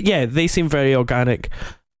organic.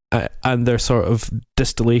 And their sort of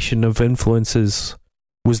distillation of influences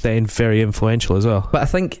was then very influential as well. But I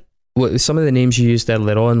think some of the names you used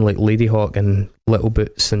earlier on, like Ladyhawk and Little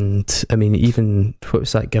Boots, and I mean, even, what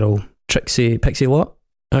was that girl? Pixie Lott?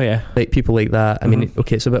 Oh yeah, like people like that. I mean,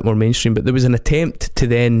 okay, it's a bit more mainstream, but there was an attempt to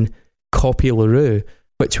then copy Roux,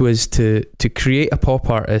 which was to create a pop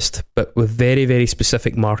artist, but with very, very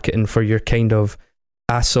specific marketing for your kind of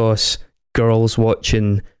ASOS girls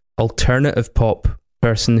watching alternative pop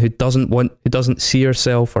person who doesn't see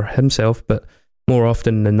herself or himself, but more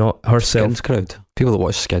often than not herself. Skins crowd. People that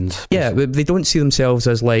watch Skins. Yeah, but they don't see themselves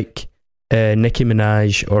as like Nicki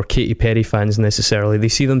Minaj or Katy Perry fans necessarily. They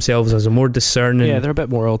see themselves as a more discerning, they're a bit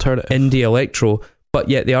more alternative indie electro, but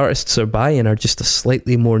yet the artists are buying are just a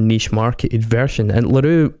slightly more niche marketed version. And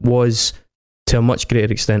Roux was, to a much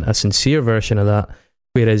greater extent, a sincere version of that,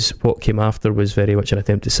 whereas what came after was very much an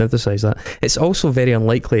attempt to synthesize that. It's also very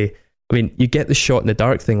unlikely, I mean, you get the shot in the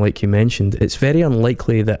dark thing like you mentioned. It's very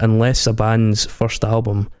unlikely that unless a band's first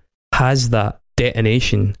album has that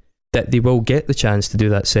detonation, that they will get the chance to do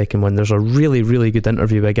that second one. There's a really, really good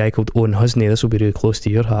interview by a guy called Owen Husney. This will be really close to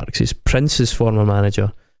your heart because he's Prince's former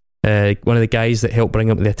manager. One of the guys that helped bring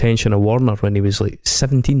him to the attention of Warner when he was like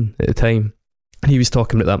 17 at the time. He was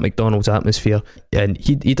talking about that McDonald's atmosphere, and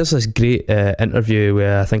he does this great interview with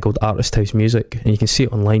I think called Artist House Music, and you can see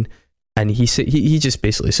it online. And he just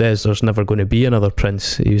basically says there's never going to be another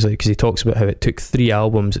Prince. He was like, because he talks about how it took 3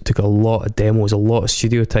 albums, it took a lot of demos, a lot of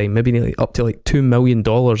studio time, maybe nearly up to like $2 million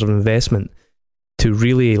of investment to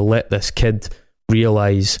really let this kid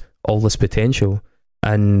realise all this potential.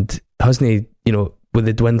 And Husney, you know, with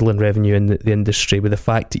the dwindling revenue in the industry, with the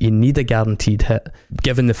fact that you need a guaranteed hit,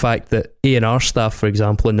 given the fact that A&R staff, for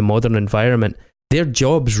example, in the modern environment, their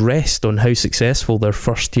jobs rest on how successful their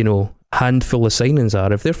first, you know, handful of signings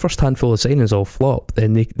are. If their first handful of signings all flop,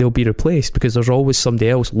 then they'll be replaced because there's always somebody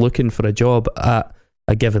else looking for a job at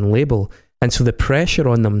a given label. And so the pressure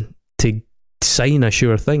on them to sign a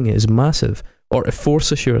sure thing is massive, or to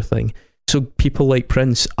force a sure thing. So people like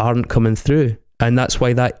Prince aren't coming through. And that's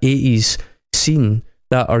why that 80s scene,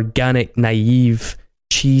 that organic, naive,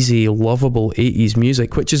 cheesy, lovable 80s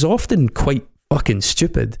music, which is often quite fucking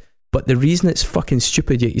stupid, but the reason it's fucking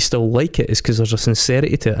stupid yet you still like it is because there's a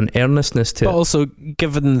sincerity to it, an earnestness to it. But also,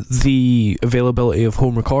 given the availability of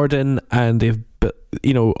home recording and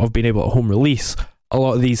of being able to home release, a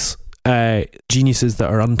lot of these geniuses that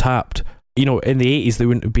are untapped, you know, in the 80s they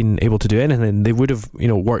wouldn't have been able to do anything. They would have, you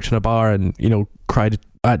know, worked in a bar and, you know, cried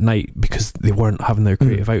at night because they weren't having their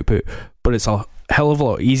creative output. But it's a hell of a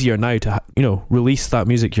lot easier now to, you know, release that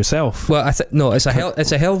music yourself. Well, it's a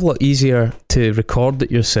hell of a lot easier to record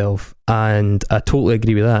it yourself, and I totally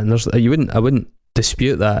agree with that. And I wouldn't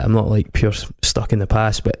dispute that. I'm not like pure stuck in the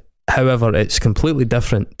past, but however, it's completely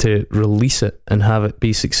different to release it and have it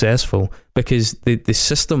be successful because the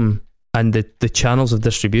system and the channels of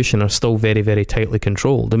distribution are still very, very tightly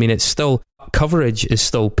controlled. I mean, it's still, coverage is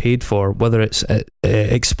still paid for, whether it's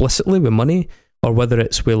explicitly with money or whether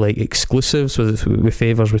it's with like exclusives, with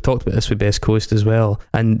favours. We talked about this with Best Coast as well.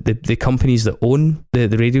 And the companies that own the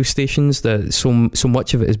radio stations, so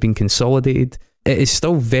much of it has been consolidated. It is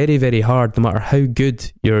still very, very hard, no matter how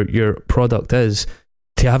good your product is,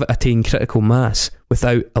 to have it attain critical mass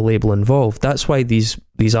without a label involved. That's why these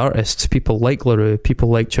artists, people like Roux, people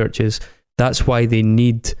like Churches, that's why they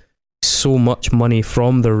need so much money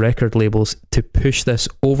from their record labels to push this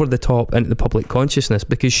over the top into the public consciousness,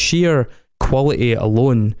 because sheer quality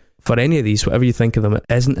alone for any of these, whatever you think of them, it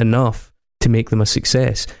isn't enough to make them a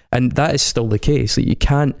success. And that is still the case. That you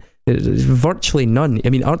can't, there's virtually none. I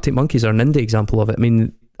mean, Arctic Monkeys are an indie example of it. I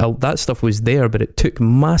mean, that stuff was there, but it took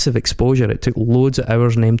massive exposure. It took loads of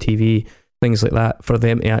hours on MTV, things like that, for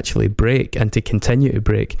them to actually break and to continue to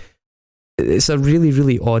break. It's a really,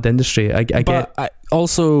 really odd industry. I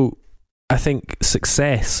think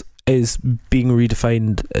success is being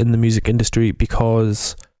redefined in the music industry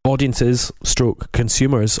because audiences /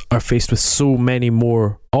 consumers are faced with so many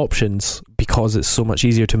more options because it's so much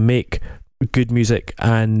easier to make good music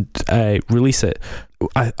and release it.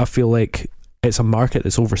 I feel like it's a market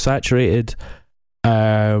that's oversaturated.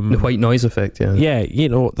 The white noise effect, yeah. Yeah, you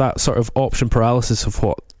know, that sort of option paralysis of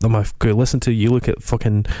what am I going to listen to. You look at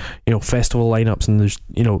fucking, you know, festival lineups and there's,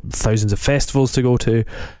 you know, thousands of festivals to go to.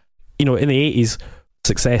 You know, in the 80s,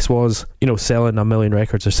 success was, you know, selling 1 million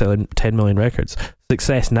records or selling 10 million records.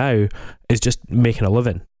 Success now is just making a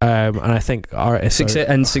living. And I think artists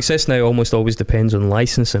success now almost always depends on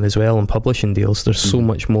licensing as well and publishing deals. They're so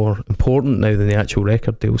much more important now than the actual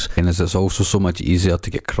record deals. And it's also so much easier to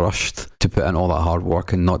get crushed, to put in all that hard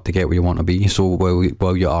work and not to get where you want to be. So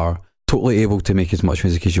while you are totally able to make as much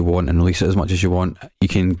music as you want and release it as much as you want, you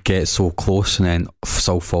can get so close and then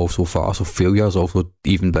still fall so far. So failure is also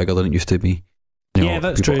even bigger than it used to be. You know,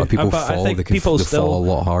 that's true. People fall, they fall a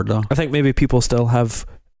lot harder. I think maybe people still have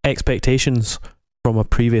expectations from a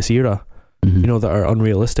previous era you know, that are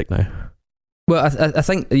unrealistic now. Well, I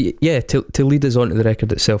think, yeah, to lead us on to the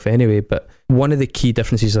record itself anyway, but one of the key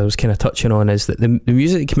differences I was kind of touching on is that the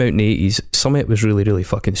music that came out in the 80s, some of it was really, really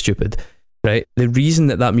fucking stupid, right? The reason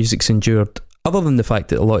that music's endured, other than the fact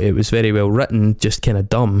that a lot of it was very well written, just kind of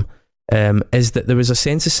dumb, is that there was a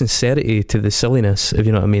sense of sincerity to the silliness, if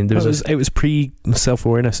you know what I mean. It was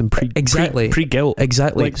pre-self-awareness and pre-guilt.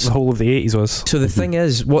 Exactly. Like the whole of the 80s was. So the thing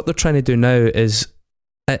is, what they're trying to do now is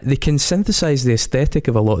they can synthesize the aesthetic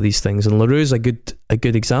of a lot of these things, and LaRue is a good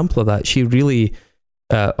example of that. She really,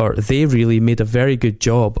 or they really made a very good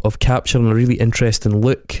job of capturing a really interesting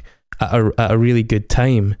look at a really good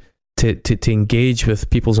time to engage with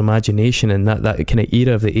people's imagination in that kind of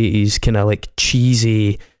era of the 80s, kind of like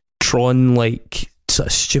cheesy, Tron-like, sort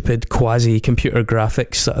of stupid quasi-computer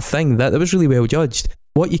graphics sort of thing. That was really well judged.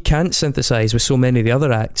 What you can't synthesize with so many of the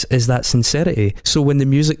other acts is that sincerity. So when the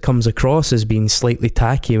music comes across as being slightly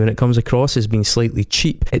tacky, when it comes across as being slightly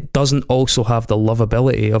cheap, it doesn't also have the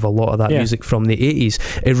lovability of a lot of that music from the 80s.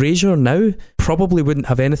 Erasure now probably wouldn't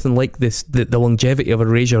have anything like this, the longevity of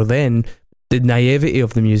Erasure then. The naivety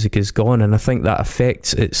of the music is gone, and I think that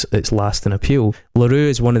affects its lasting appeal. LaRue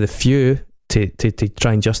is one of the few to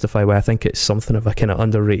try and justify why I think it's something of a kind of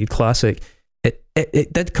underrated classic.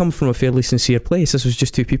 It did come from a fairly sincere place. This was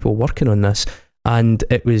just two people working on this, and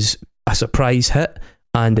it was a surprise hit,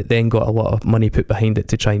 and it then got a lot of money put behind it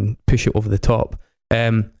to try and push it over the top. I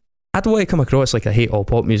don't want to come across like I hate all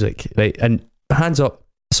pop music, right? And hands up,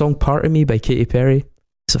 the song Part of Me by Katy Perry,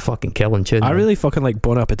 it's a fucking killing tune. I really fucking like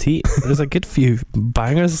Bon Appetit. There's a good few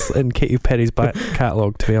bangers in Katy Perry's back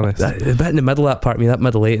catalogue, to be honest. The bit in the middle of that Part of Me, that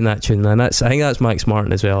middle eight in that tune, man, I think that's Max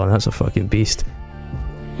Martin as well, and that's a fucking beast.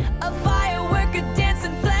 A firework, a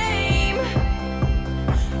dancing flame.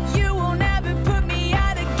 You will never put me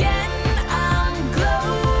out again. I'm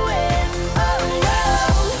glowing. Oh,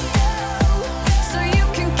 so you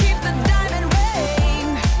can keep the diamond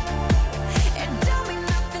ring. It don't mean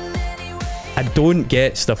nothing anyway. I don't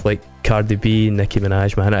get stuff like Cardi B and Nicki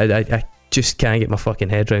Minaj, man. I just can't get my fucking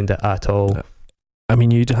head around it at all. I mean,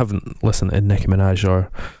 you haven't listened to Nicki Minaj or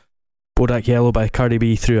Bodak Yellow by Cardi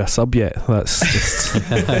B through a sub yet. That's just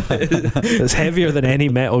it's heavier than any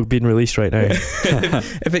metal being released right now.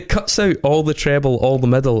 If it cuts out all the treble, all the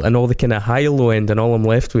middle, and all the kind of high low end, and all I'm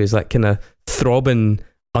left with is that kind of throbbing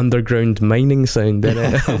underground mining sound,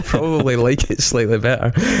 then I'll probably like it slightly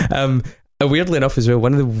better. Weirdly enough as well,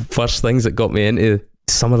 one of the first things that got me into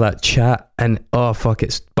some of that chat, and oh fuck,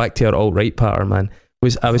 it's back to our alt-right pattern, man,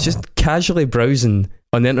 was I was just casually browsing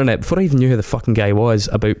on the internet before I even knew who the fucking guy was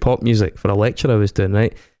about pop music for a lecture I was doing,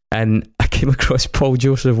 right? And I came across Paul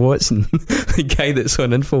Joseph Watson, the guy that's on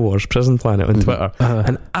Infowars Prison Planet on Twitter.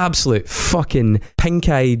 An absolute fucking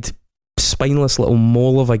pink-eyed, spineless little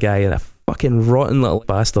mole of a guy, and a fucking rotten little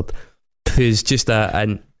bastard who's just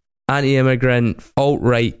an anti-immigrant,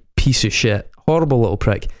 alt-right piece of shit, horrible little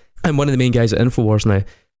prick, and one of the main guys at Infowars now.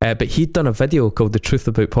 But he'd done a video called The Truth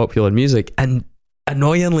About Popular Music, and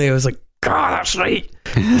annoyingly I was like, God, that's right.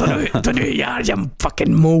 Don't know who you are, you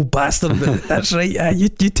fucking mole bastard. But that's right. You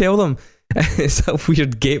tell them. It's a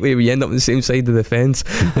weird gateway where you end up on the same side of the fence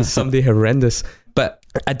as somebody horrendous. But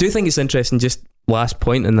I do think it's interesting, just last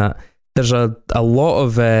point in that, there's a lot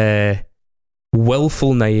of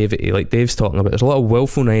willful naivety, like Dave's talking about. There's a lot of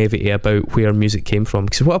willful naivety about where music came from.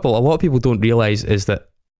 Because what a lot of people don't realise is that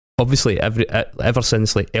obviously ever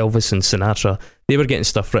since like Elvis and Sinatra, they were getting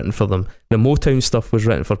stuff written for them. The Motown stuff was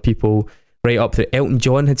written for people, right up to Elton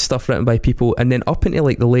John had stuff written by people, and then up into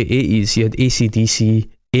like the late 80s you had AC/DC,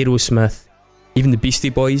 Aerosmith, even the Beastie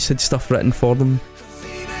Boys had stuff written for them.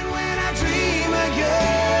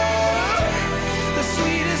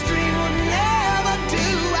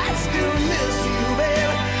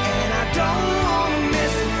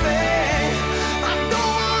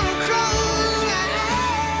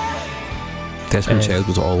 Desmond Child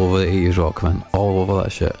was all over the 80s rock, man. All over that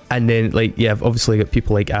shit. And then, like, yeah, I've obviously got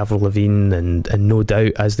people like Avril Lavigne and no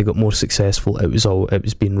doubt as they got more successful, it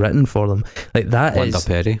was being written for them. Like that Wanda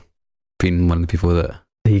Perry being one of the people that...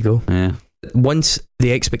 There you go. Yeah. Once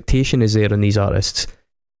the expectation is there in these artists,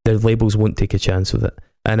 their labels won't take a chance with it.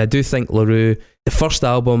 And I do think LaRue, the first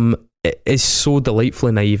album, it is so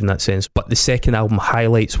delightfully naive in that sense, but the second album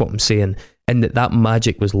highlights what I'm saying, and that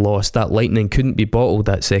magic was lost. That lightning couldn't be bottled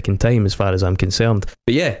that second time, as far as I'm concerned.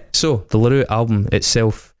 But yeah, so the LaRue album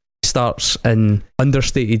itself starts in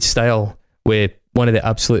understated style with one of the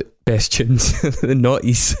absolute best tunes, the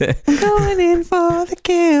Naughties. Going in for the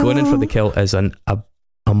kill. Going in for the kill is a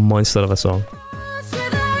monster of a song.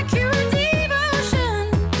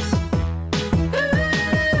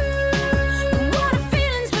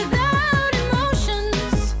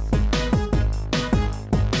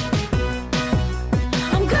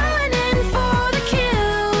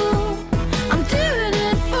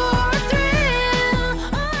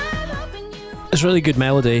 It's a really good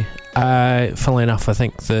melody. Funnily enough, I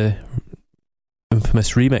think the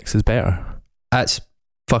infamous remix is better. That's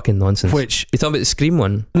fucking nonsense. Which you talking about the Scream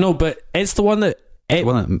one? No, but it's the one that the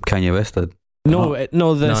one that Kanye West did.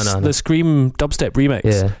 The Scream dubstep remix.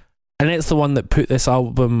 Yeah. And it's the one that put this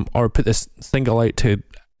album or put this single out to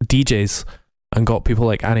DJs and got people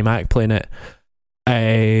like Annie Mac playing it.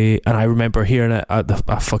 And I remember hearing it at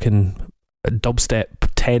a fucking dubstep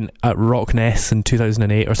tent at Rock Ness in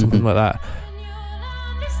 2008 or something like that.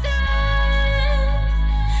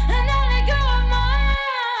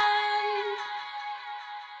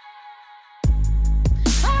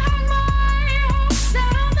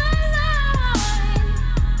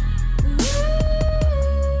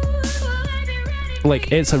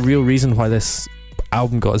 Like, it's a real reason why this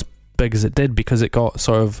album got as big as it did, because it got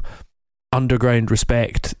sort of underground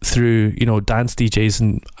respect through, you know, dance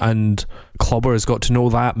DJs and clubbers got to know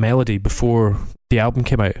that melody before the album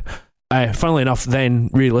came out. Funnily enough,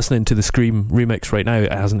 then re-listening to the Scream remix right now,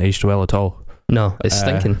 it hasn't aged well at all. No, it's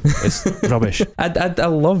stinking. It's rubbish. I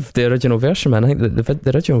love the original version, man. I think that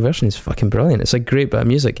the original version is fucking brilliant. It's a great bit of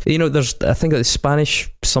music. You know, I think the Spanish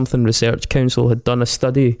something Research Council had done a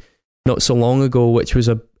study not so long ago, which was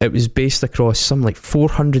it was based across some like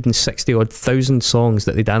 460,000 songs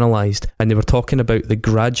that they'd analysed, and they were talking about the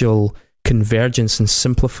gradual convergence and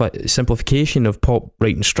simplification of pop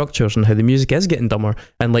writing structures and how the music is getting dumber,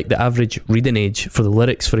 and like the average reading age for the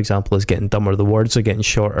lyrics, for example, is getting dumber, the words are getting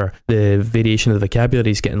shorter, the variation of the vocabulary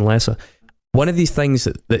is getting lesser. One of these things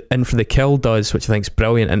that In For The Kill does, which I think is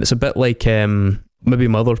brilliant, and it's a bit like maybe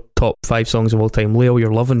my other top 5 songs of all time, Leo,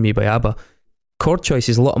 You're Loving Me by ABBA. Chord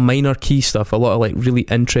choices, a lot of minor key stuff, a lot of like really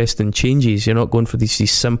interesting changes. You're not going for these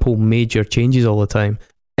simple major changes all the time.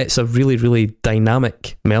 It's a really, really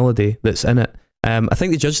dynamic melody that's in it. I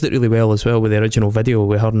think they judged it really well as well with the original video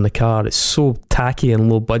we heard in the car. It's so tacky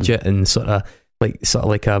and low budget and sort of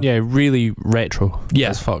like a really retro. Yeah,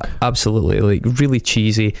 as fuck. Absolutely, like really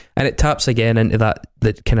cheesy, and it taps again into that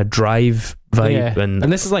kind of drive vibe. Yeah.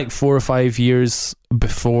 And this is like 4 or 5 years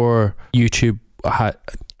before YouTube had.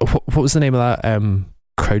 What was the name of that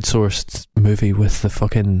crowdsourced movie with the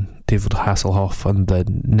fucking David Hasselhoff and the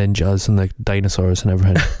ninjas and the dinosaurs and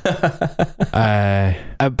everything?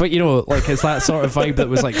 But you know, like, it's that sort of vibe that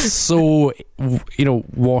was like so, you know,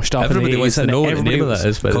 washed up. Everybody wants to know what the name of that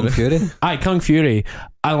is. Kung Fury. Kung Fury.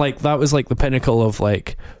 I like that was like the pinnacle of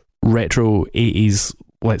like retro 80s.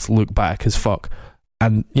 Let's look back as fuck.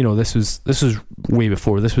 And you know, this was way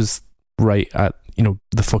before. This was right at, you know,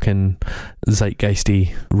 the fucking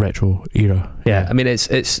zeitgeisty retro era. Yeah, I mean, it's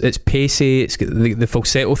pacey. It's the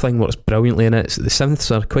falsetto thing works brilliantly in it. The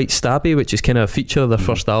synths are quite stabby, which is kind of a feature of their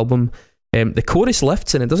first album. The chorus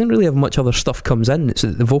lifts and it doesn't really have much other stuff comes in. It's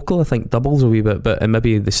the vocal, I think, doubles a wee bit, and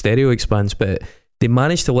maybe the stereo expands, but they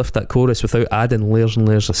managed to lift that chorus without adding layers and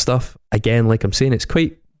layers of stuff. Again, like I'm saying, it's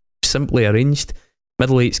quite simply arranged.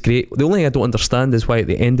 Middle eight's great. The only thing I don't understand is why at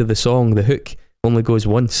the end of the song the hook only goes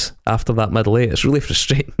once after that middle eight. It's really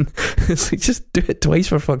frustrating. It's like, just do it twice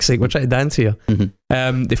for fuck's sake. We're trying to dance here.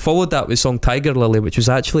 They followed that with song Tiger Lily, which was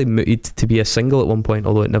actually mooted to be a single at one point,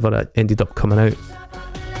 although it never ended up coming out.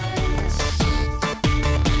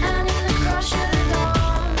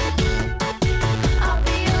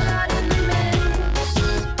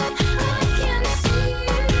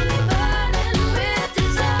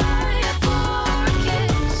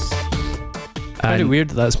 I find it weird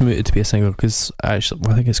that's mooted to be a single, because I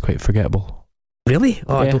think it's quite forgettable. Really?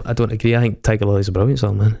 Oh, Yeah. I don't agree. I think Tiger Lily's a brilliant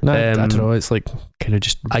song, man. No, I don't know. It's like kind of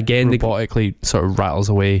just again robotically sort of rattles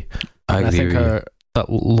away. I agree think with you. that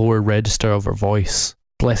lower register of her voice,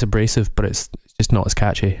 less abrasive, but it's just not as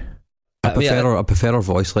catchy. I prefer her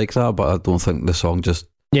voice like that, but I don't think the song just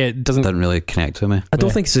It doesn't. didn't really connect with me. I don't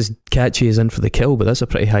Yeah. think it's as catchy as In For The Kill, but that's a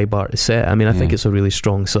pretty high bar to set. I mean, I think Yeah. it's a really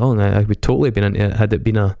strong song. I would totally have been into it had it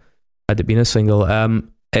been a single.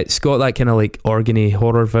 It's got that kind of like organy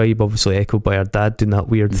horror vibe, obviously echoed by her dad doing that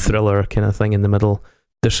weird thriller kind of thing in the middle.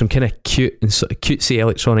 There's some kind of cute and sort of cutesy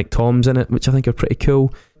electronic toms in it, which I think are pretty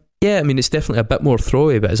cool. Yeah, I mean, it's definitely a bit more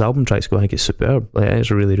throwaway, but as album tracks go, I think it's superb. Like,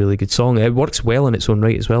 it's a really, really good song. It works well in its own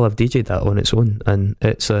right as well. I've DJ'd that on its own, and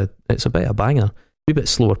it's a bit of a banger. A wee bit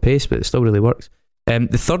slower pace, but it still really works. The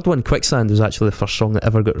third one, Quicksand, was actually the first song that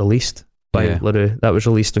ever got released by Roux. That was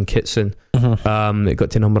released on Kitsun. It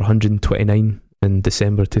got to number 129 in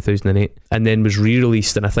December 2008, and then was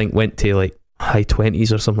re-released, and I think went to like high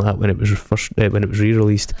 20s or something like that when it was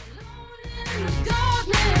re-released.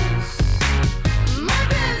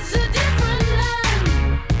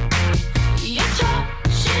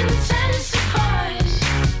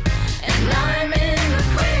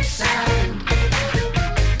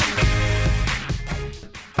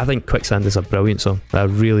 I think Quicksand is a brilliant song, a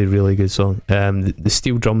really, really good song. The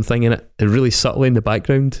steel drum thing in it, really subtly in the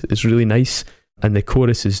background, is really nice, and the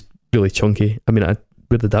chorus is really chunky. I mean,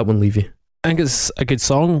 where did that one leave you? I think it's a good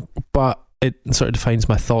song, but it sort of defines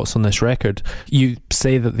my thoughts on this record. You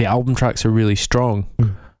say that the album tracks are really strong,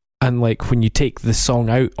 and like when you take the song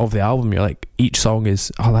out of the album, you're like, each song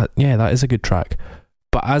is, that is a good track.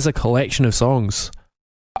 But as a collection of songs,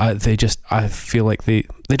 I feel like they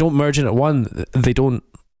don't merge into one.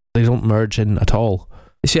 They don't merge in at all.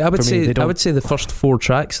 See, I would say the first 4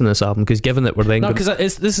 tracks in this album, because given that we're then because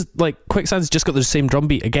this is like Quicksand's just got the same drum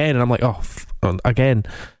beat again, and I'm like, again.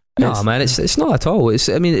 No, man, it's not at all.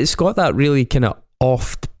 It's got that really kind of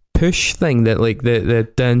oft push thing that like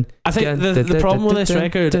the dun. I think the problem with this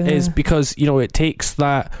record is because it takes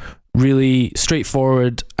that really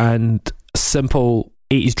straightforward and simple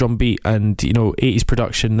 80s drum beat and 80s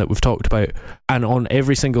production that we've talked about, and on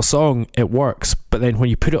every single song it works, but then when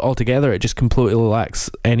you put it all together it just completely lacks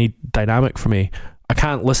any dynamic for me. I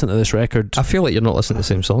can't listen to this record. I feel like you're not listening to the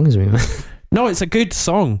same song as me, man. No, it's a good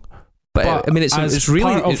song, but I mean it's really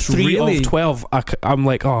part of it's 3 really, of 12 I'm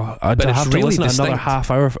like, I have to listen to another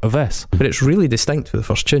half hour of this, but it's really distinct for the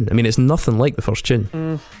first tune. I mean, it's nothing like the first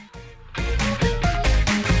tune.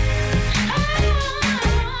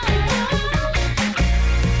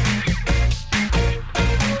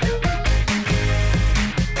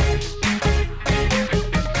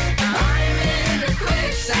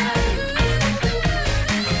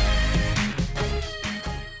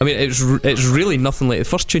 I mean, it's really nothing like the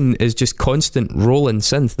first tune. Is just constant rolling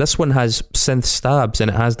synth. This one has synth stabs, and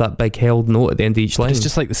it has that big held note at the end of each line. It's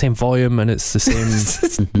just like the same volume, and it's the same.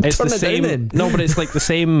 It's the same. No, but it's like the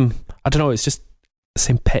same. I don't know. It's just the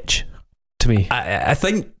same pitch to me. I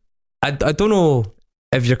think I don't know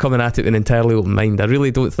if you're coming at it with an entirely open mind. I really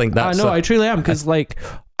don't think that's. No, I truly am, because like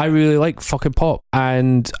I really like fucking pop,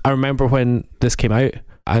 and I remember when this came out,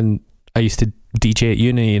 and I used to DJ at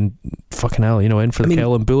uni, and fucking hell, in for the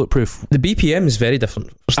kill and Bulletproof. The BPM is very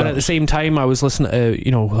different. And at the same time, I was listening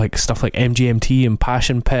to like stuff like MGMT and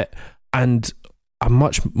Passion Pit, and I'm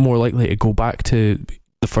much more likely to go back to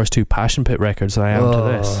the first 2 Passion Pit records than I am to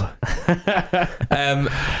this.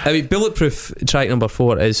 I mean, Bulletproof track number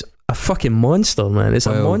 4 is a fucking monster, man. It's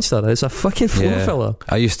a monster. It's a fucking flow filler.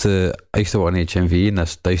 I used to work in HMV,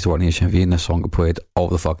 and this song got played all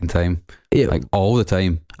the fucking time, like all the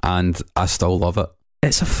time, and I still love it.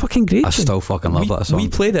 It's a fucking great. I still fucking love that song. We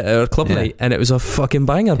played it at our club night, and it was a fucking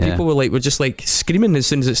banger. People were just like screaming as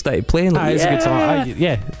soon as it started playing. Like, it's a good song.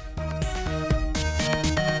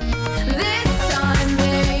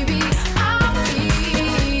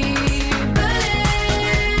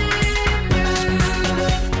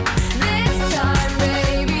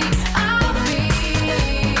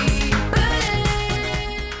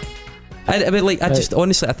 I mean, like, I just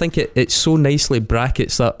honestly, I think it so nicely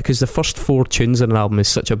brackets that, because the first 4 tunes in an album is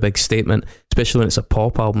such a big statement, especially when it's a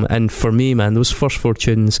pop album. And for me, man, those first 4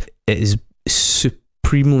 tunes, it is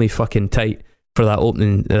supremely fucking tight for that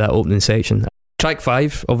opening section. Track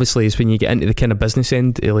 5, obviously, is when you get into the kind of business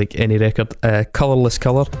end, like any record. Colourless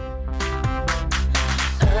Colour.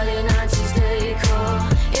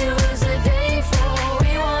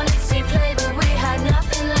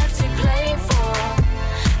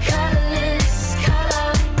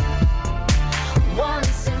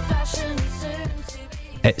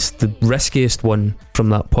 It's the riskiest one from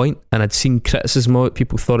that point, and I'd seen criticism of it.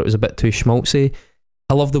 People thought it was a bit too schmaltzy.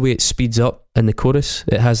 I love the way it speeds up in the chorus.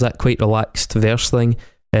 It has that quite relaxed verse thing.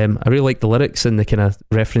 I really like the lyrics and the kind of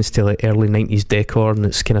reference to like early 90s decor, and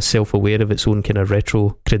it's kind of self-aware of its own kind of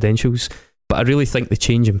retro credentials. But I really think the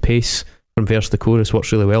change in pace from verse to chorus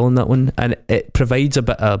works really well on that one, and it provides a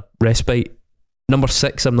bit of respite. Number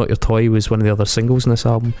 6, I'm Not Your Toy, was one of the other singles in this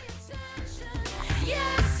album.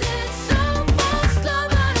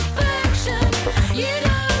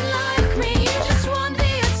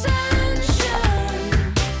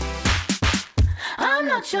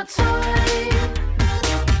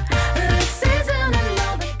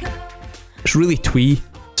 It's really twee.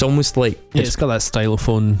 It's almost like it's got that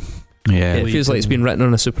stylophone. Yeah, it feels like it's been written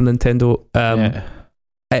on a Super Nintendo.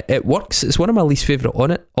 It works. It's one of my least favourite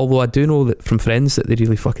on it, although I do know that from friends that they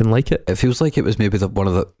really fucking like it. It feels like it was maybe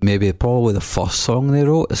probably the first song they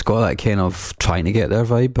wrote. It's got that kind of trying to get their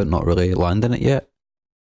vibe but not really landing it yet.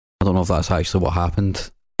 I don't know if that's actually what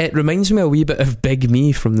happened. It reminds me a wee bit of Big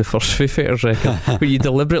Me from the first Foo Fighters record, where you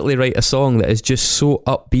deliberately write a song that is just so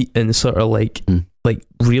upbeat and sort of like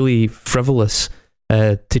really frivolous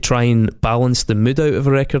to try and balance the mood out of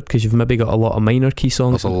a record, because you've maybe got a lot of minor key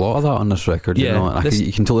songs. There's a lot of that on this record, you know.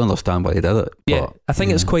 You can totally understand why they did it. Yeah, I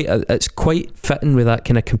think it's quite fitting with that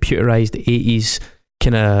kind of computerized 80s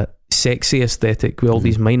kind of sexy aesthetic with all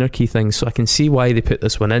these minor key things, so I can see why they put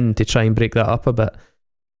this one in to try and break that up a bit.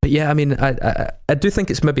 But yeah, I mean, I do think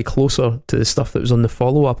it's maybe closer to the stuff that was on the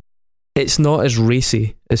follow-up. It's not as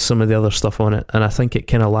racy as some of the other stuff on it, and I think it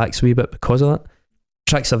kind of lacks a wee bit because of that.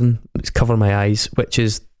 Track 7 is Cover My Eyes, which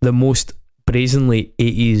is the most brazenly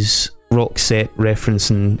 80s rock set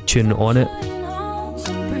referencing tune on it.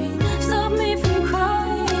 Stop me from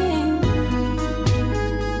crying.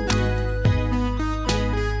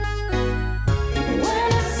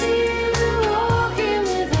 When I see you walking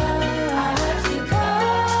with her, I have to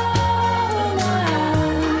cover my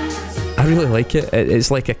eyes. I really like it.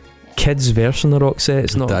 It's like a kid's version of Roxette.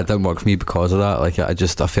 It's not. That didn't work for me because of that. Like, I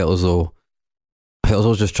felt as though I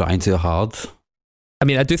was just trying too hard. I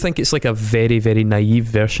mean, I do think it's like a very, very naive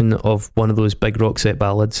version of one of those big Roxette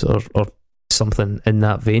ballads or something in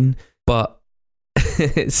that vein. But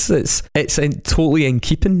it's totally in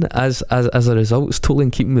keeping as a result. It's totally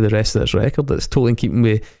in keeping with the rest of this record. It's totally in keeping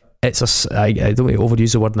with. I don't want to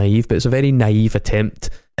overuse the word naive, but it's a very naive attempt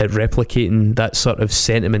at replicating that sort of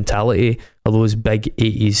sentimentality of those big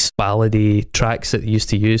 80s ballady tracks that they used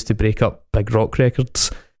to use to break up big rock records.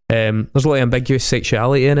 There's a lot of ambiguous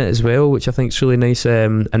sexuality in it as well, which I think is really nice,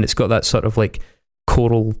 and it's got that sort of like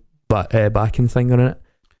choral backing thing on it.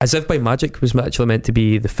 As If by Magic was actually meant to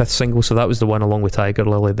be the 5th single, so that was the one along with Tiger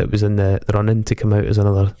Lily that was in the run-in to come out as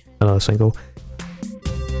another single.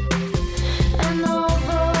 And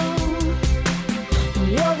although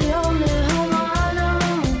you're the only home I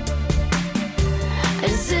know,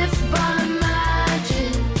 as if by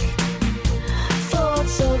magic,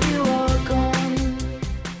 thoughts of you are gone.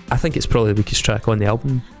 I think it's probably the weakest track on the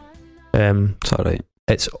album. It's alright.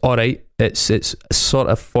 It's alright. It's sort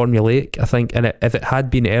of formulaic, I think, and if it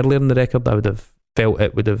had been earlier in the record, I would have felt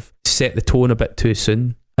it would have set the tone a bit too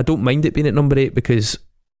soon. I don't mind it being at number 8 because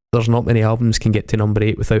there's not many albums can get to number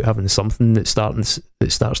 8 without having something that starts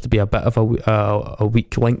to be a bit of a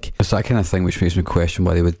weak link. It's that kind of thing which makes me question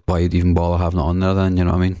why you'd even bother having it on there then, you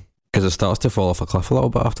know what I mean? Because it starts to fall off a cliff a little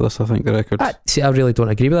bit after this, I think, the record. I really don't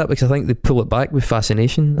agree with that because I think they pull it back with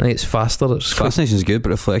Fascination. I think it's faster. Fascination's good,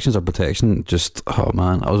 but Reflections or Protection, just, oh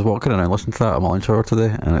man. I was walking around listening to that at Morning Shower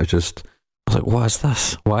today, and I was like, what is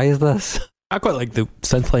this? Why is this? I quite like the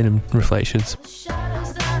synth line in Reflections.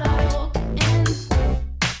 Shadows that I walk in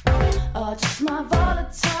are just my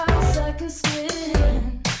volatile second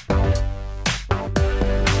skin.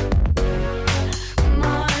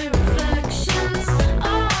 My reflections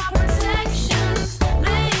are protections.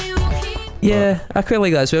 They will keep. Yeah, I quite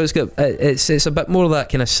like that as well. It's a bit more of that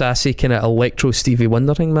kind of sassy, kind of electro Stevie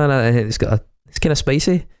Wonder thing, man. I think it's kind of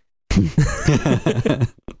spicy. And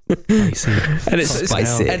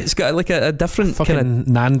it's got like a different kind of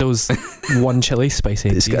Nando's one chili spicy.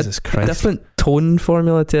 It's Jesus got Christ. a different tone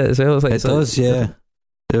formula to it as well. It does, yeah.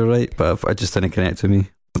 You're right, but I just didn't connect with me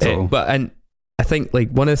at all. And I think like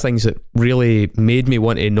one of the things that really made me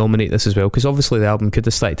want to nominate this as well, because obviously the album could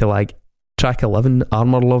have started to lag. Track 11,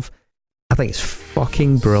 Armour Love, I think it's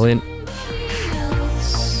fucking brilliant.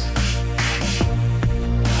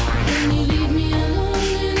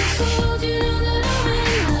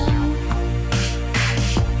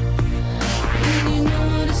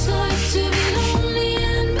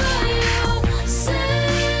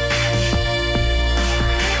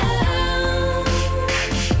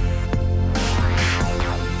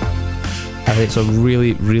 I think it's a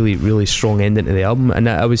really, really, really strong ending to the album, and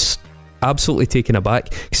I was absolutely taken aback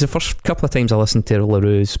because the first couple of times I listened to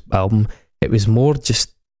Roux' album, it was more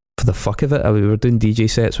just for the fuck of it. We were doing DJ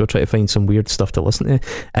sets, we were trying to find some weird stuff to listen to,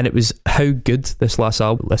 and it was how good this last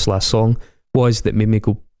song was that made me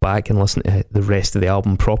go back and listen to the rest of the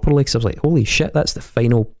album properly, because I was like, holy shit, that's the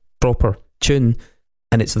final proper tune,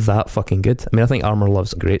 and it's that fucking good. I mean, I think Armour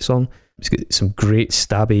Love's a great song. It's got some great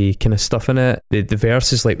stabby kind of stuff in it. The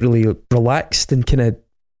verse is like really relaxed and kind of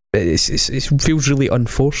it feels really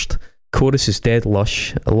unforced. Chorus is dead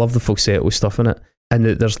lush. I love the falsetto stuff in it, and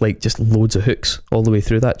there's like just loads of hooks all the way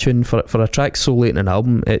through that tune. For a track so late in an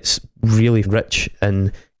album, it's really rich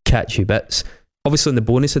and catchy bits. Obviously in the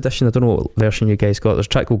bonus edition, I don't know what version you guys got, there's a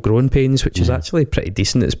track called Growing Pains, which is actually pretty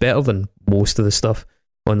decent. It's better than most of the stuff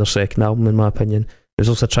on their second album, in my opinion. There's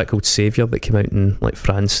also a track called Saviour that came out in like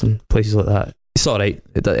France and places like that. It's alright.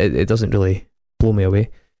 It doesn't really blow me away.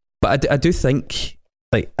 But I do think,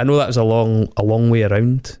 like, I know that was a long way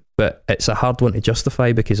around, but it's a hard one to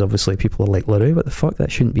justify because obviously people are like, LaRue, what the fuck,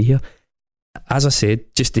 that shouldn't be here. As I said,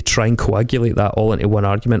 just to try and coagulate that all into one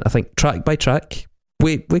argument, I think track by track,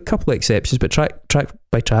 with a couple of exceptions, but track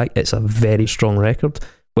by track, it's a very strong record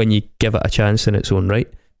when you give it a chance in its own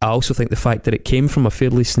right. I also think the fact that it came from a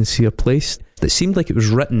fairly sincere place that seemed like it was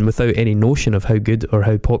written without any notion of how good or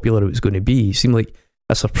how popular it was going to be. It seemed like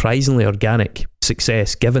a surprisingly organic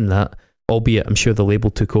success given that, albeit I'm sure the label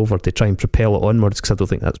took over to try and propel it onwards, because I don't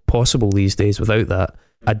think that's possible these days without that.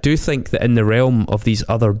 I do think that in the realm of these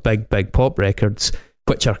other big pop records,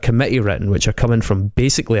 which are committee written, which are coming from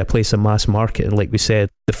basically a place of mass marketing, like we said,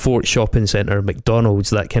 the Fort Shopping Centre, McDonald's,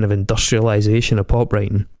 that kind of industrialisation of pop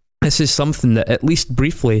writing, this is something that at least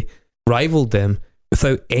briefly rivaled them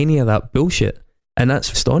without any of that bullshit. And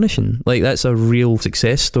that's astonishing. Like, that's a real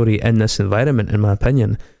success story in this environment, in my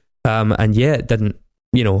opinion. And yeah, it didn't,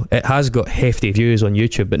 you know, it has got hefty views on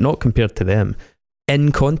YouTube, but not compared to them.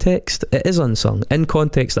 In context, it is unsung. In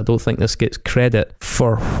context, I don't think this gets credit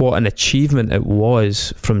for what an achievement it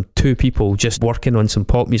was from two people just working on some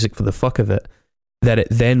pop music for the fuck of it, that it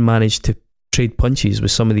then managed to trade punches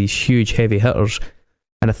with some of these huge heavy hitters.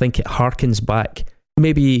 And I think it harkens back,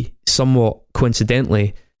 maybe somewhat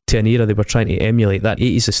coincidentally, to an era they were trying to emulate, that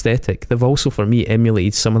 80s aesthetic. They've also, for me,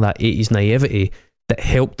 emulated some of that 80s naivety that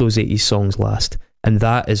helped those 80s songs last. And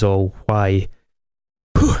that is all why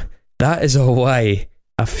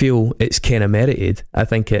I feel it's kind of merited. I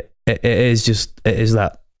think it is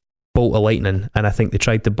that bolt of lightning, and I think they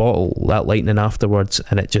tried to bottle that lightning afterwards,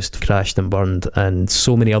 and it just crashed and burned. And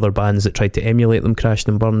so many other bands that tried to emulate them crashed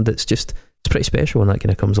and burned. It's pretty special when that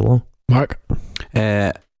kind of comes along. Mark?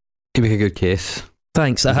 You make a good case.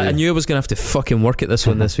 Thanks. I knew I was going to have to fucking work at this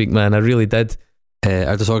one this week, man. I really did.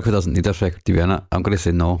 Our discography doesn't need this record to be in it. I'm going to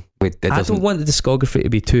say no. Wait, I don't want the discography to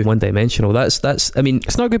be too one-dimensional. That's. I mean,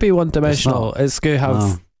 it's not going to be one-dimensional. It's going to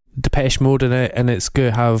have Depeche Mode in it, and it's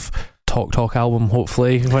going to have Talk album,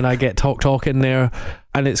 hopefully, when I get Talk in there,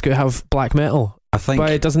 and it's going to have black metal. I think,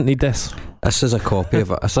 but it doesn't need this. This is a copy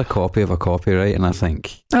of a copy of a copy, right? And I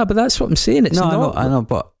think but that's what I'm saying. It's not. I know,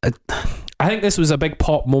 but I think this was a big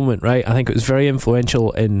pop moment, right? I think it was very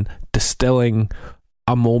influential in distilling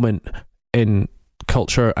a moment in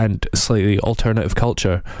culture and slightly alternative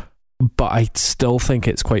culture, but I still think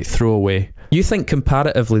it's quite throwaway. You think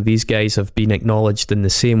comparatively these guys have been acknowledged in the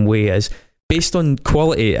same way as, based on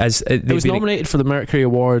quality, as it was nominated for the Mercury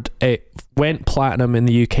Award, it went platinum in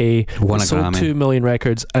the UK, won it sold Grammy. 2 million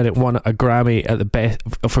records, and it won a Grammy at the best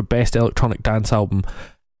for best electronic dance album.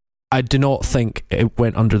 I do not think it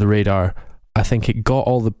went under the radar. I think it got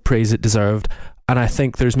all the praise it deserved, and I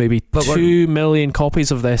think there's maybe 2 million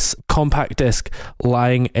copies of this compact disc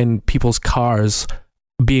lying in people's cars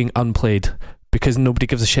being unplayed because nobody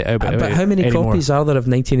gives a shit about it. But how many anymore. copies are there of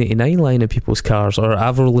 1989 lying in people's cars, or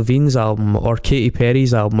Avril Lavigne's album, or Katy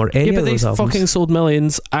Perry's album, or any of those albums? They fucking sold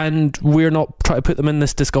millions, and we're not trying to put them in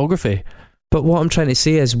this discography. But what I'm trying to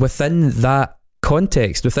say is, within that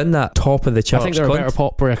context, within that top of the charts, I think there are better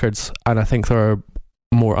pop records, and I think there are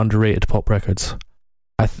more underrated pop records.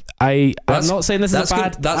 I'm not saying this is a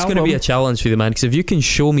bad That's album. going to be a challenge for you, man, because if you can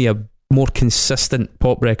show me a more consistent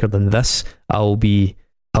pop record than this, I'll be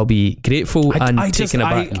grateful and taken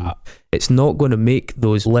aback. It's not going to make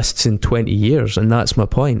those lists in 20 years, and that's my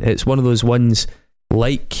point. It's one of those ones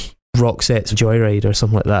like Roxette's Joyride or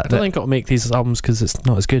something like that. I don't think it'll make these albums because it's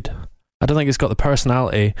not as good. I don't think it's got the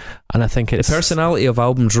personality, and I think it's... The personality of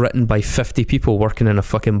albums written by 50 people working in a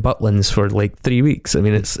fucking Butlins for like 3 weeks. I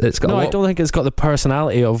mean, it's got No, I don't think it's got the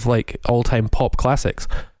personality of like all-time pop classics.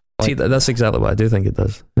 See, that's exactly what I do think it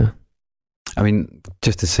does. Yeah. I mean,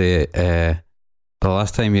 just to say, the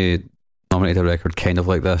last time you nominated a record kind of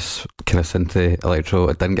like this, kind of synth electro,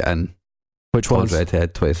 it didn't get in. Which was?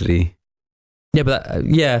 Redhead 23. Yeah, but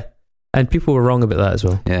and people were wrong about that as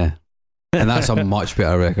well. Yeah. And that's a much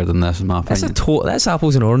better record than this, in my opinion. That's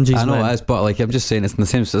apples and oranges. I know man. it is, but like I'm just saying, it's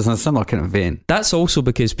in a similar kind of vein. That's also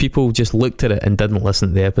because people just looked at it and didn't listen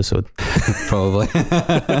to the episode. Probably.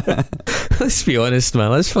 Let's be honest,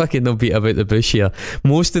 man. Let's fucking not beat about the bush here.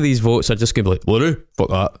 Most of these votes are just going to be like, Roux, fuck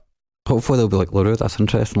that. Hopefully they'll be like, Roux, that's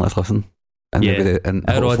interesting, let's listen. And yeah, maybe and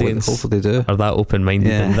our hopefully, audience hopefully they do. Are that open-minded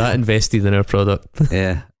and that invested in our product.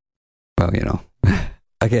 Yeah. Well, you know,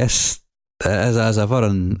 I guess it is as ever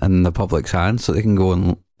in the public's hands, so they can go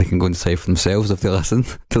and decide for themselves if they listen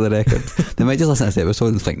to the record. They might just listen to this episode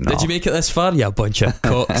and think, no. Did you make it this far, you bunch of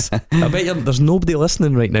cocks? I bet there's nobody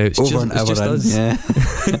listening right now. It's just us. Yeah.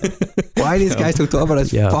 Why are these guys still talking about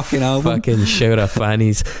this fucking album? Fucking shower of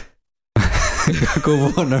fannies. Go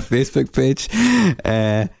over on our Facebook page,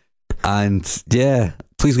 and yeah,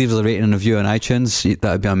 please leave us a rating and review on iTunes.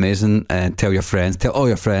 That would be amazing. Tell your friends, tell all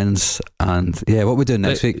your friends, and yeah, what are we doing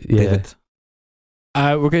next week, David?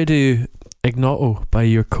 We're going to do Ignoto by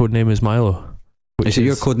Your Codename is Milo.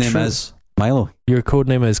 Your codename is Milo? Your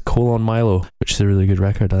codename is Milo, which is a really good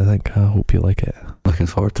record, I think. I hope you like it. Looking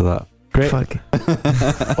forward to that. Great.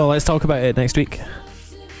 Well, let's talk about it next week.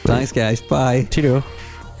 Thanks, guys. Bye. Cheerio.